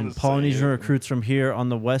Nelson, gonna say Polynesian it. recruits from here on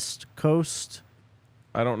the West Coast.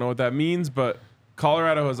 I don't know what that means, but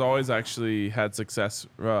Colorado has always actually had success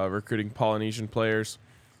recruiting Polynesian players.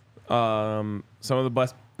 Some of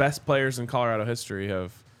the best players in Colorado history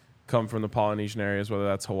have come from the Polynesian areas, whether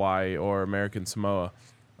that's Hawaii or American Samoa.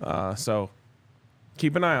 So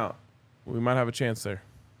keep an eye out. We might have a chance there.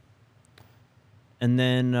 And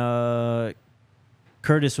then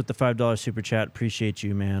Curtis with the $5 super chat. Appreciate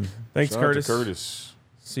you, man. Thanks, Shout out to Curtis. Curtis.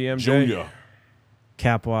 CMJ. Junior.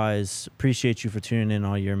 Capwise, appreciate you for tuning in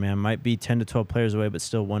all year, man. Might be 10 to 12 players away, but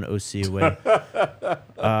still one OC away.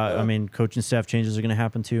 I mean, coaching staff changes are going to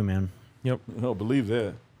happen too, man. Yep. No, believe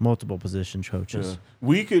that. Multiple position coaches. Yeah.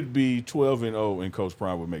 We could be 12-0 and Coach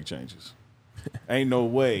Prime would make changes. Ain't no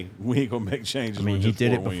way we ain't going to make changes. I mean, with he just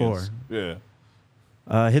did 4 it before. wins.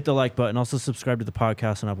 Yeah. Hit the like button. Also subscribe to the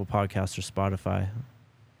podcast on Apple Podcasts or Spotify.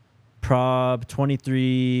 Prob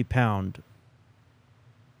 23 pound.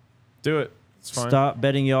 Do it. It's fine. Stop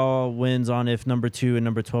betting y'all wins on if number 2 and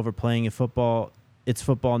number 12 are playing in football. It's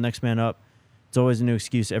football. Next man up. It's always a new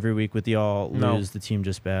excuse every week with y'all No. lose the team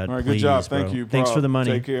just bad. All right, Please, good job. bro. Thank you. Thanks Prob. for the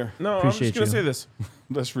money. Take care. No, Appreciate I'm just going to you. say this.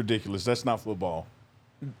 That's ridiculous. That's not football.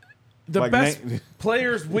 The Like, best na-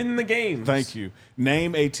 players win the games. Thank you.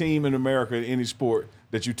 Name a team in America in any sport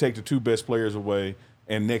that you take the 2 best players away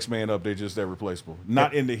and next man up, they're just irreplaceable.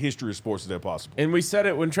 Not in the history of sports is that possible. And we said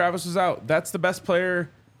it when Travis was out. That's the best player,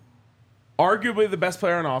 arguably the best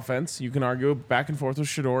player on offense. You can argue back and forth with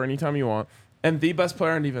Shador anytime you want. And the best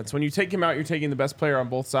player on defense. When you take him out, you're taking the best player on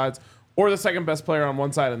both sides, or the second best player on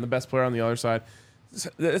one side and the best player on the other side.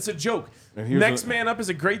 It's a joke. And here's Next a- man up is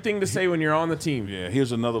a great thing to say when you're on the team. Yeah,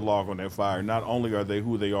 here's another log on that fire. Not only are they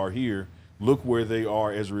who they are here, look where they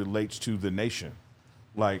are as it relates to the nation.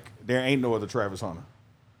 Like, there ain't no other Travis Hunter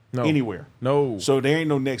No. anywhere. No. So there ain't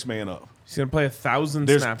no next man up. He's going to play 1,000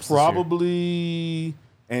 There's snaps this year. probably,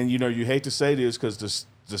 and you know, you hate to say this because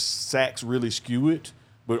the sacks really skew it,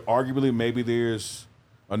 but arguably maybe there's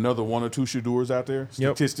another 1 or 2 Shadors out there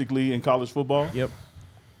Yep. statistically in college football. Yep.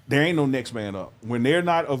 There ain't no next man up. When they're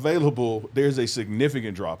not available, there's a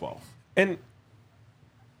significant drop off. And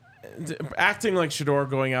acting like Shador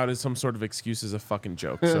going out is some sort of excuse is a fucking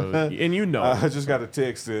joke. So, and you know, I just got a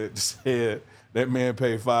text that said that man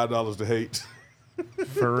paid $5 to hate.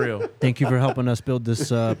 for real. Thank you for helping us build this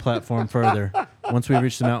platform further. Once we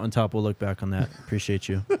reach the mountaintop, we'll look back on that. Appreciate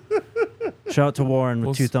you. Shout out to Warren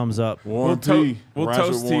with 2 thumbs up. Warren P. We'll Rhymes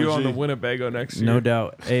toast with to you Warren on the G. Winnebago next year. No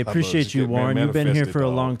doubt. Hey, appreciate you, Man, Warren. You've been here manifested, for a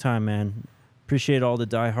dog. long time, man. Appreciate all the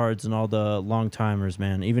diehards and all the long timers,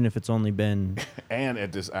 man. Even if it's only been And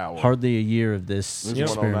at this hour. hardly a year of this This is 1:09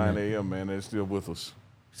 experiment. a.m., man. They're still with us.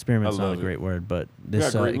 Experiment's I not love a it. great word, but We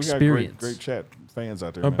this got experience. great chat fans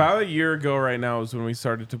out there, man. About a year ago right now is when we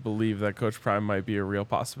started to believe that Coach Prime might be a real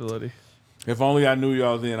possibility. If only I knew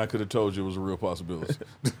y'all then, I could have told you it was a real possibility.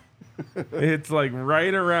 It's like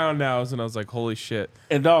right around now is when I was like, holy shit.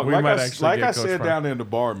 And dog, We like might I, actually like get I Coach said Prime. down there in the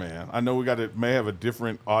bar, man, I know we may have a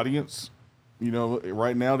different audience,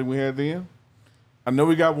 right now than we had then. I know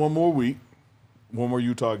we got one more week, one more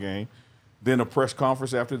Utah game, then a press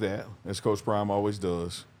conference after that, as Coach Prime always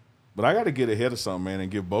does. But I got to get ahead of something, man, and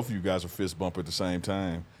give both of you guys a fist bump at the same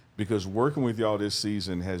time, because working with y'all this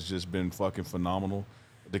season has just been fucking phenomenal.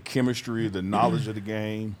 The chemistry, the knowledge of the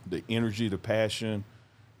game, the energy, the passion.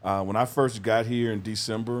 When I first got here in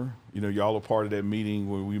December, y'all are part of that meeting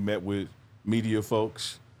where we met with media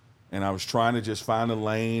folks, and I was trying to just find a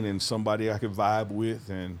lane and somebody I could vibe with,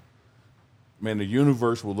 and man, the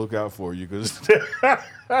universe will look out for you, because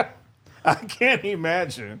I can't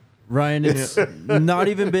imagine. Ryan, it's not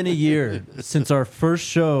even been a year since our first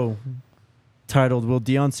show titled "Will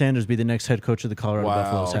Deion Sanders be the next head coach of the Colorado Wow.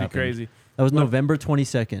 Buffaloes?" That'd happened. Be crazy. That was November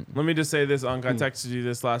 22nd. Let me just say this, Unc. I texted you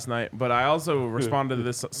this last night, but I also responded to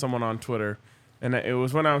this someone on Twitter, and it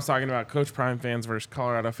was when I was talking about Coach Prime fans versus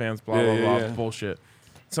Colorado fans, blah, blah, blah, bullshit.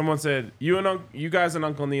 Someone said, you guys and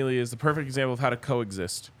Uncle Neely is the perfect example of how to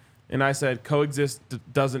coexist. And I said, coexist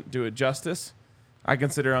doesn't do it justice. I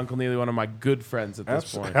consider Uncle Neely one of my good friends at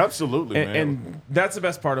this point. Absolutely, man. And that's the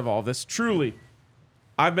best part of all of this. Truly,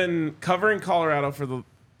 I've been covering Colorado for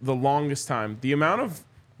the longest time. The amount of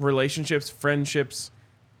relationships, friendships,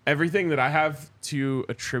 everything that I have to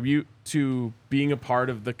attribute to being a part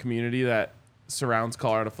of the community that surrounds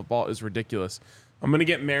Colorado football is ridiculous. I'm going to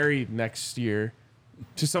get married next year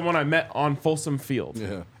to someone I met on Folsom Field.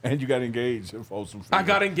 Yeah, and you got engaged at Folsom Field. I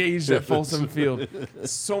got engaged at Folsom Field.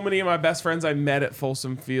 So many of my best friends I met at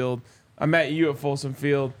Folsom Field. I met you at Folsom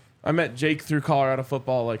Field. I met Jake through Colorado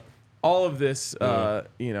football. Like all of this,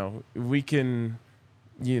 we can,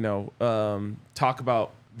 talk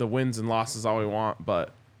about the wins and losses all we want,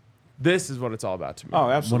 but this is what it's all about to me. Oh,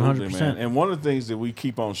 absolutely, 100%. man. And one of the things that we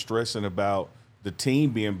keep on stressing about the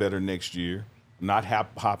team being better next year, not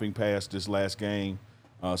hopping past this last game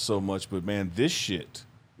so much, but man, this shit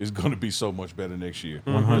is going to be so much better next year.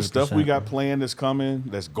 The stuff we got planned that's coming,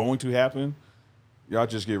 that's going to happen, y'all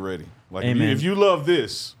just get ready. Like Amen. if you love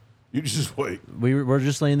this, you just wait. We're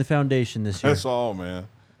just laying the foundation this year. That's all, man.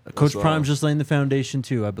 Coach That's all. Prime's just laying the foundation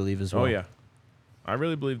too, I believe, as well. Oh, yeah. I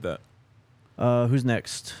really believe that. Who's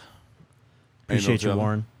next? Ain't no Appreciate you, telling.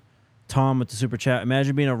 Warren. Tom with the super chat.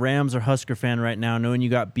 Imagine being a Rams or Husker fan right now, knowing you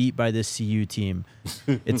got beat by this CU team.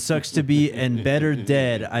 It sucks to be and better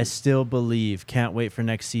dead. I still believe. Can't wait for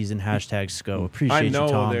next season. #SCO. Appreciate I you, know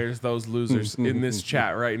Tom. there's those losers in this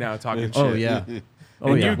chat right now talking shit. Oh yeah.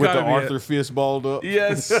 Oh And yeah. you With the gotta be Arthur fist balled up.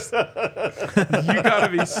 Yes. You got to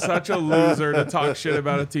be such a loser to talk shit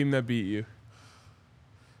about a team that beat you.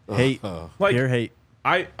 Hate. Like, Pure hate.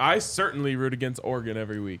 I certainly root against Oregon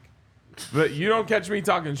every week. But you don't catch me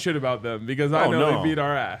talking shit about them because I Oh, know no. they beat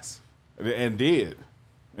our ass. And did.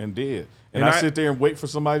 And And I I- sit there and wait for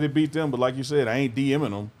somebody to beat them, but like you said, I ain't DMing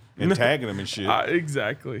them and tagging them and shit.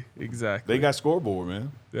 Exactly. They got scoreboard,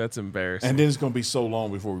 man. That's embarrassing. And then it's going to be so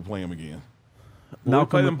long before we play them again. We'll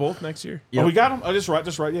play them both next year. Yep. Oh, we got them? Oh,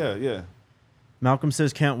 that's right. Yeah. Malcolm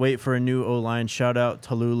says can't wait for a new O-line. Shout out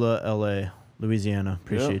Tallulah, LA, Louisiana.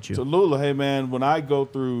 Appreciate you. Tallulah, hey, man, when I go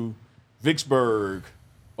through Vicksburg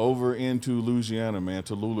over into Louisiana, man,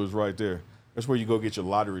 Tallulah's right there. That's where you go get your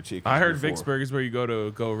lottery tickets. I heard before. Vicksburg is where you go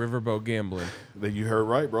riverboat gambling. That you heard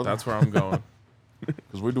right, brother. That's where I'm going.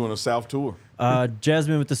 Because we're doing a South tour.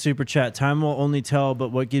 Jasmine with the super chat. Time will only tell, but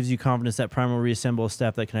what gives you confidence that Prime will reassemble a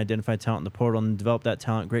staff that can identify talent in the portal and develop that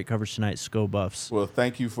talent? Great coverage tonight. Sco Buffs. Well,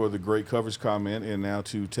 thank you for the great coverage comment. And now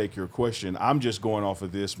to take your question, I'm just going off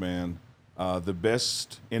of this, man. The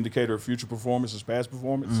best indicator of future performance is past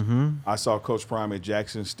performance. I saw Coach Prime at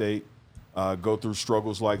Jackson State go through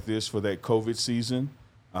struggles like this for that COVID season.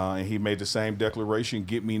 And he made the same declaration,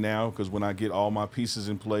 get me now, because when I get all my pieces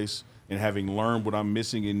in place and having learned what I'm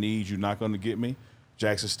missing and need, you're not going to get me.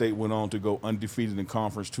 Jackson State went on to go undefeated in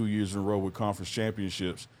conference 2 years in a row with conference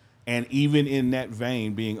championships. And even in that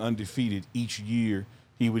vein, being undefeated each year,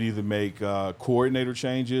 he would either make coordinator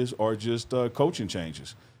changes or just coaching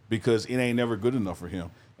changes because it ain't never good enough for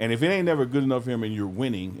him. And if it ain't never good enough for him and you're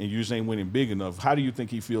winning and you just ain't winning big enough, how do you think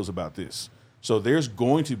he feels about this? So there's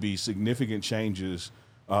going to be significant changes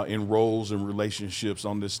in roles and relationships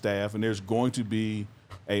on this staff, and there's going to be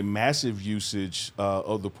a massive usage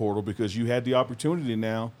of the portal because you had the opportunity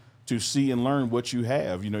now to see and learn what you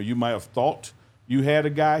have. You know, you might have thought you had a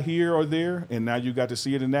guy here or there, and now you got to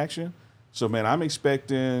see it in action. So, man, I'm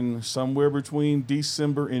expecting somewhere between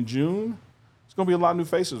December and June, it's going to be a lot of new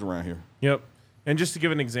faces around here. Yep. And just to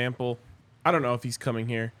give an example, I don't know if he's coming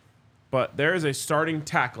here, but there is a starting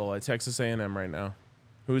tackle at Texas A&M right now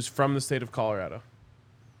who's from the state of Colorado.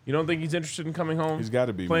 You don't think he's interested in coming home? He's got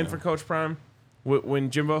to be, playing man. for Coach Prime when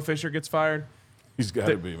Jimbo Fisher gets fired? He's got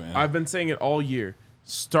to be, man. I've been saying it all year.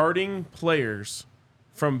 Starting players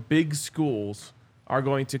from big schools are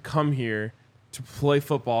going to come here to play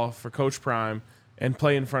football for Coach Prime and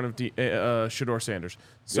play in front of Shedeur Sanders.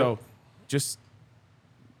 So just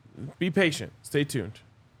be patient. Stay tuned.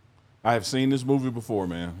 I have seen this movie before,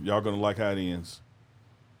 man. Y'all going to like how it ends.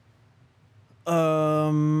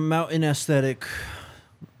 Mountain Aesthetic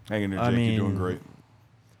Hang in there, Jake. You're doing great.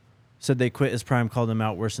 said they quit as Prime called them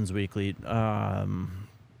out. Worson's Weekly.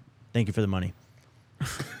 Thank you for the money.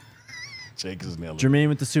 Jake is nailing it. Jermaine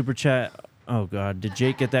with the super chat. Oh God, did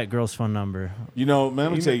Jake get that girl's phone number? You know, man,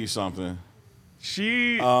 let me tell you something.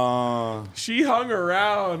 She hung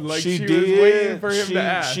around like she was did. waiting for him to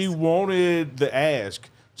ask. She wanted the ask.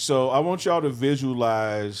 So I want y'all to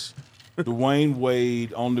visualize Dwayne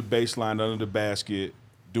Wade on the baseline under the basket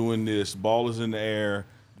doing this. Ball is in the air.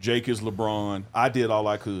 Jake is LeBron. I did all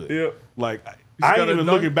I could. Yep. Like, I ain't gotta even dunk-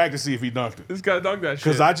 looking back to see if he dunked it. He's got to dunk that shit.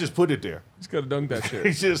 Because I just put it there. He's got to dunk that shit.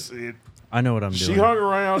 It's just, I know what I'm doing. she hung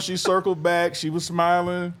around. She circled back. She was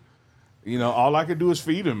smiling. You know, all I could do is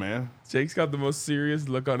feed him, man. Jake's got the most serious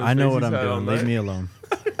look on his face. I know what he's I'm had all doing. Leave night. me alone.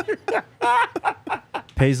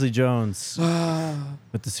 Paisley Jones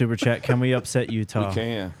with the super chat. Can we upset Utah? We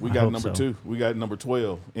can. We I got hope number so. 2. We got number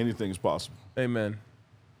 12. Anything is possible. Amen.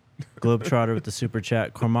 Globetrotter with the super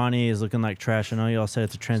chat. Cormani is looking like trash. I know y'all said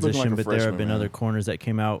it's a looking like transition, a but there have freshman, been man. other corners that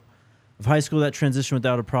came out of high school that transitioned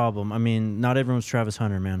without a problem. I mean, not everyone's Travis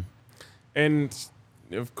Hunter, man. And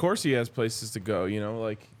of course he has places to go. You know,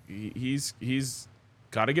 like he's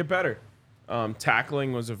got to get better.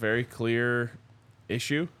 Tackling was a very clear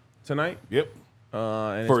issue tonight. Yep.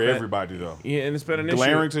 And For it's been- everybody, though. Yeah, and it's been an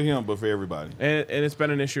Glaring issue. to him, but for everybody. And it's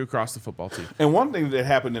been an issue across the football team. And one thing that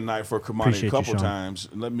happened tonight for Kamani Appreciate a you, couple Sean. times,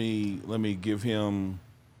 let me give him,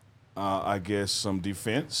 I guess, some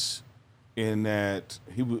defense in that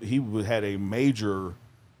he had a major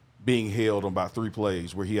being held on about 3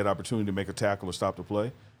 plays where he had opportunity to make a tackle or stop the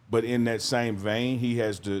play. But in that same vein, he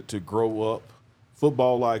has to grow up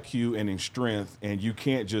football IQ and in strength, and you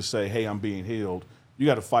can't just say, hey, I'm being held. You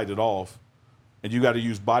got to fight it off. And you got to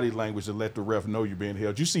use body language to let the ref know you're being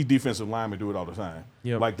held. You see defensive linemen do it all the time.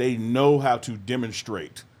 Yep. Like they know how to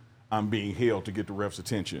demonstrate I'm being held to get the ref's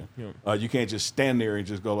attention. Yep. You can't just stand there and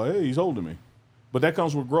just go like, hey, he's holding me. But that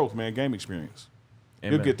comes with growth, man, game experience.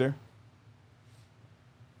 Amen. He'll get there.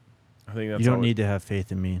 I think that's You don't all need to have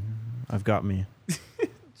faith in me. I've got me.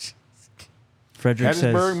 Frederick Hattiesburg,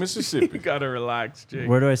 says, You Mississippi. gotta relax, Jake.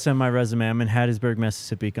 where do I send my resume? I'm in Hattiesburg,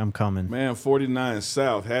 Mississippi. I'm coming. Man, 49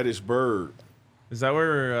 South, Hattiesburg. Is that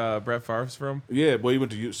where Brett Favre's from? Yeah, boy, he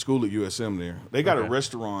went to school at USM there. They got a Okay.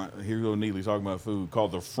 restaurant, here you go Neely talking about food,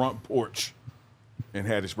 called The Front Porch in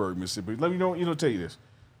Hattiesburg, Mississippi. Let me know, tell you this.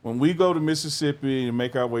 When we go to Mississippi and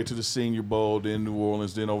make our way to the Senior Bowl, then New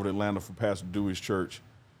Orleans, then over to Atlanta for Pastor Dewey's church,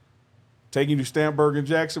 taking you to Stamberg and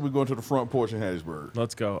Jackson, we're going to The Front Porch in Hattiesburg.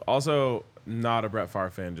 Let's go. Also, not a Brett Favre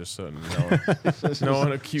fan, just so no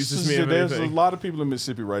one accuses me of There's anything. a lot of people in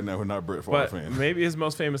Mississippi right now who are not Brett Favre But fans. maybe his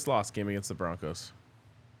most famous loss game against the Broncos.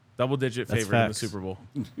 Double-digit That's favorite in the facts. Super Bowl.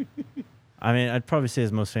 I mean, I'd probably say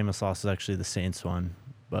his most famous loss is actually the Saints one,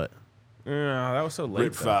 but Yeah, that was so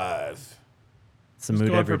late. Brett Favre. it's the He's mood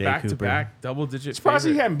going every for day, Cooper. back-to-back double-digit Surprised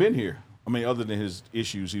he favorite. hadn't been here. I mean, other than his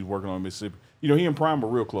issues he's working on in Mississippi. You know, he and Prime are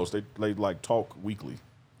real close. They like talk weekly.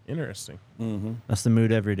 Interesting. That's the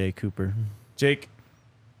mood every day, Cooper. Jake,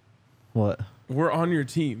 What? we're on your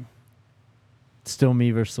team. Still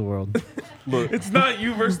me versus the world. Look, It's not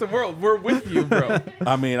you versus the world. We're with you, bro.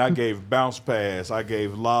 I mean, I gave bounce pass. I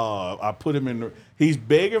gave lob. I put him in. He's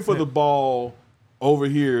begging for the ball over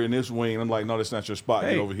here in this wing. I'm like, no, that's not your spot.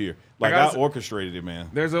 Hey, Get over here. I Like, gotta I orchestrated it, man.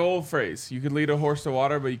 There's an old phrase. You could lead a horse to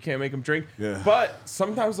water, but you can't make him drink. Yeah. But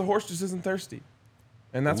sometimes the horse just isn't thirsty.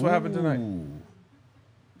 And that's what happened tonight.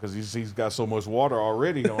 Because he's got so much water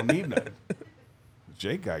already, he don't need nothing.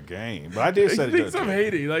 Jake got game. But I did He say thinks it. I'm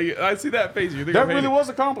hating. Like, I see that face. You think That I'm really hating. was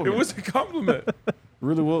a compliment. It was a compliment.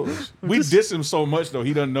 Really was. We diss him so much though.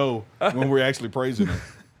 He doesn't know when we're actually praising him.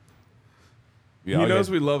 Yeah, He all you knows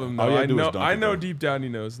had- we love him, all though. you I had to do is know. dunk I it, know though. deep down he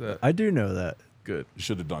knows that. I do know that. Good. You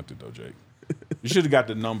should have dunked it though, Jake. You should have got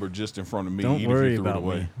the number just in front of me. Don't even if worry you threw it about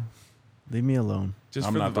away. me. Leave me alone. Just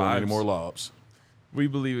I'm for not the throwing vibes. any more lobs. We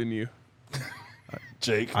believe in you.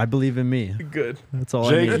 Jake. I believe in me. Good. That's all I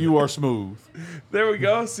Jake, need. you are smooth. There we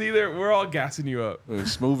go. See, there we're all gassing you up.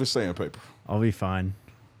 Smooth as sandpaper. I'll be fine.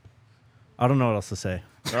 I don't know what else to say.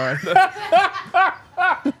 All right.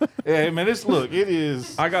 Hey man, it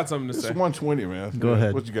is. I got something to It's say. 120, man. Go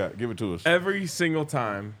ahead. What you got? Give it to us. Every single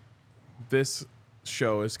time, this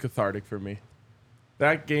show is cathartic for me.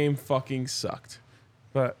 That game fucking sucked,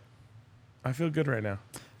 but I feel good right now.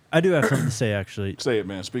 I do have something to say, actually. Say it,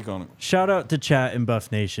 man. Speak on it. Shout out to chat and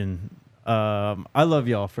Buff Nation. I love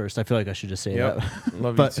y'all first. I feel like I should just say that.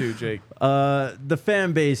 Love But- you too, Jake. The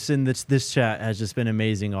fan base in this chat has just been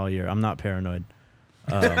amazing all year. I'm not paranoid.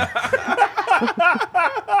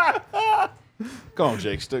 Come on,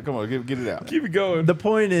 Jake. Come on, get it out. Keep it going. The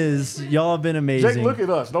point is, y'all have been amazing. Jake, look at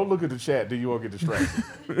us. Don't look at the chat. Do you won't get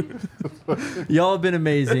distracted? Y'all have been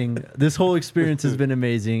amazing. This whole experience has been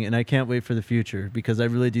amazing, and I can't wait for the future because I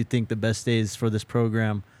really do think the best days for this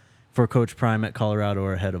program, for Coach Prime at Colorado,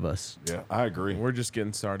 are ahead of us. Yeah, I agree. We're just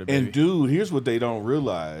getting started, baby. And dude, here's what they don't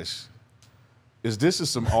realize: is this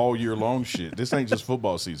is some all year long shit. This ain't just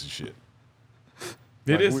football season shit.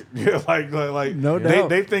 It Like, is. Yeah, like No doubt.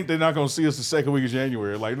 They think they're not gonna see us the second week of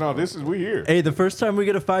January. Like, no, we here. Hey, the first time we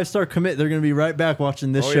get a 5-star commit, they're going to be right back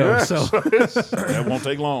watching this Oh, show. yeah. So That won't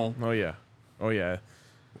take long. Oh yeah. Oh yeah.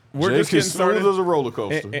 We're Jake just getting is smooth started. as a roller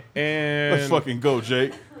coaster. And Let's fucking go,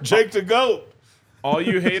 Jake. Jake to go. all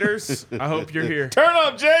you haters, I hope you're here. Turn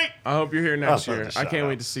up, Jake. I hope you're here next I love year. the I can't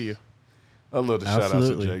wait shout-outs. to see you. I love the shout outs to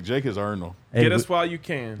Absolutely. Jake. Jake has earned them. hey, Get us while you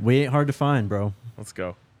can. we ain't hard to find, bro. Let's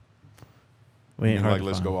go. We ain't hard Like, to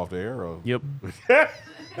let's find. go off the arrow. Yep.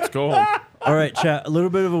 Let's go home. All right, chat. A little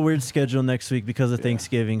bit of a weird schedule next week because of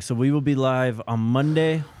Thanksgiving. So we will be live on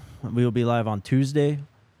Monday. We will be live on Tuesday.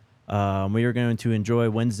 We are going to enjoy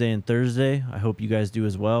Wednesday and Thursday. I hope you guys do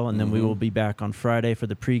as well. And then we will be back on Friday for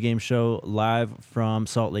the pregame show live from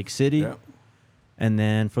Salt Lake City. Yeah. And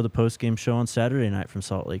then for the postgame show on Saturday night from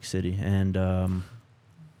Salt Lake City. And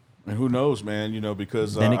And who knows, man? You know,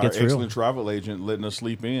 because Then it our gets real. excellent travel agent letting us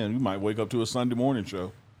sleep in, we might wake up to a Sunday morning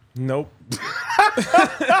show. Nope.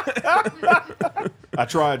 I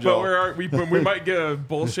tried, But y'all. we might get a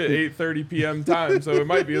bullshit 8:30 p.m. time, so it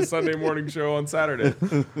might be a Sunday morning show on Saturday.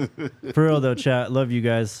 for real, though, chat, love you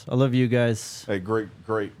guys. I love you guys. Hey, great.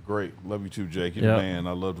 Love you too, Jake. You're Yeah. the man.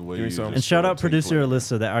 I love the way Give me you some. just, And shout out take producer play.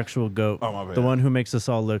 Alyssa, the actual GOAT. Oh, my bad. The one who makes us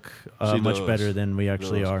all look She much does. better than we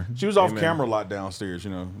actually are. She was off Amen. camera a lot downstairs,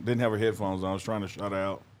 you know. Didn't have her headphones on. I was trying to shout her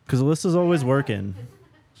out. Because Alyssa's always working.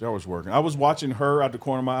 She always working. I was watching her out the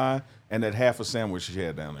corner of my eye and that half a sandwich she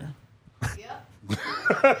had down there.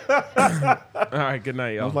 All right, good night,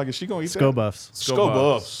 I y'all. was like, is she going to eat Sko that? Buffs. Sko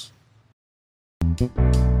Buffs.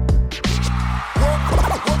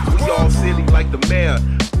 We all silly like the mayor.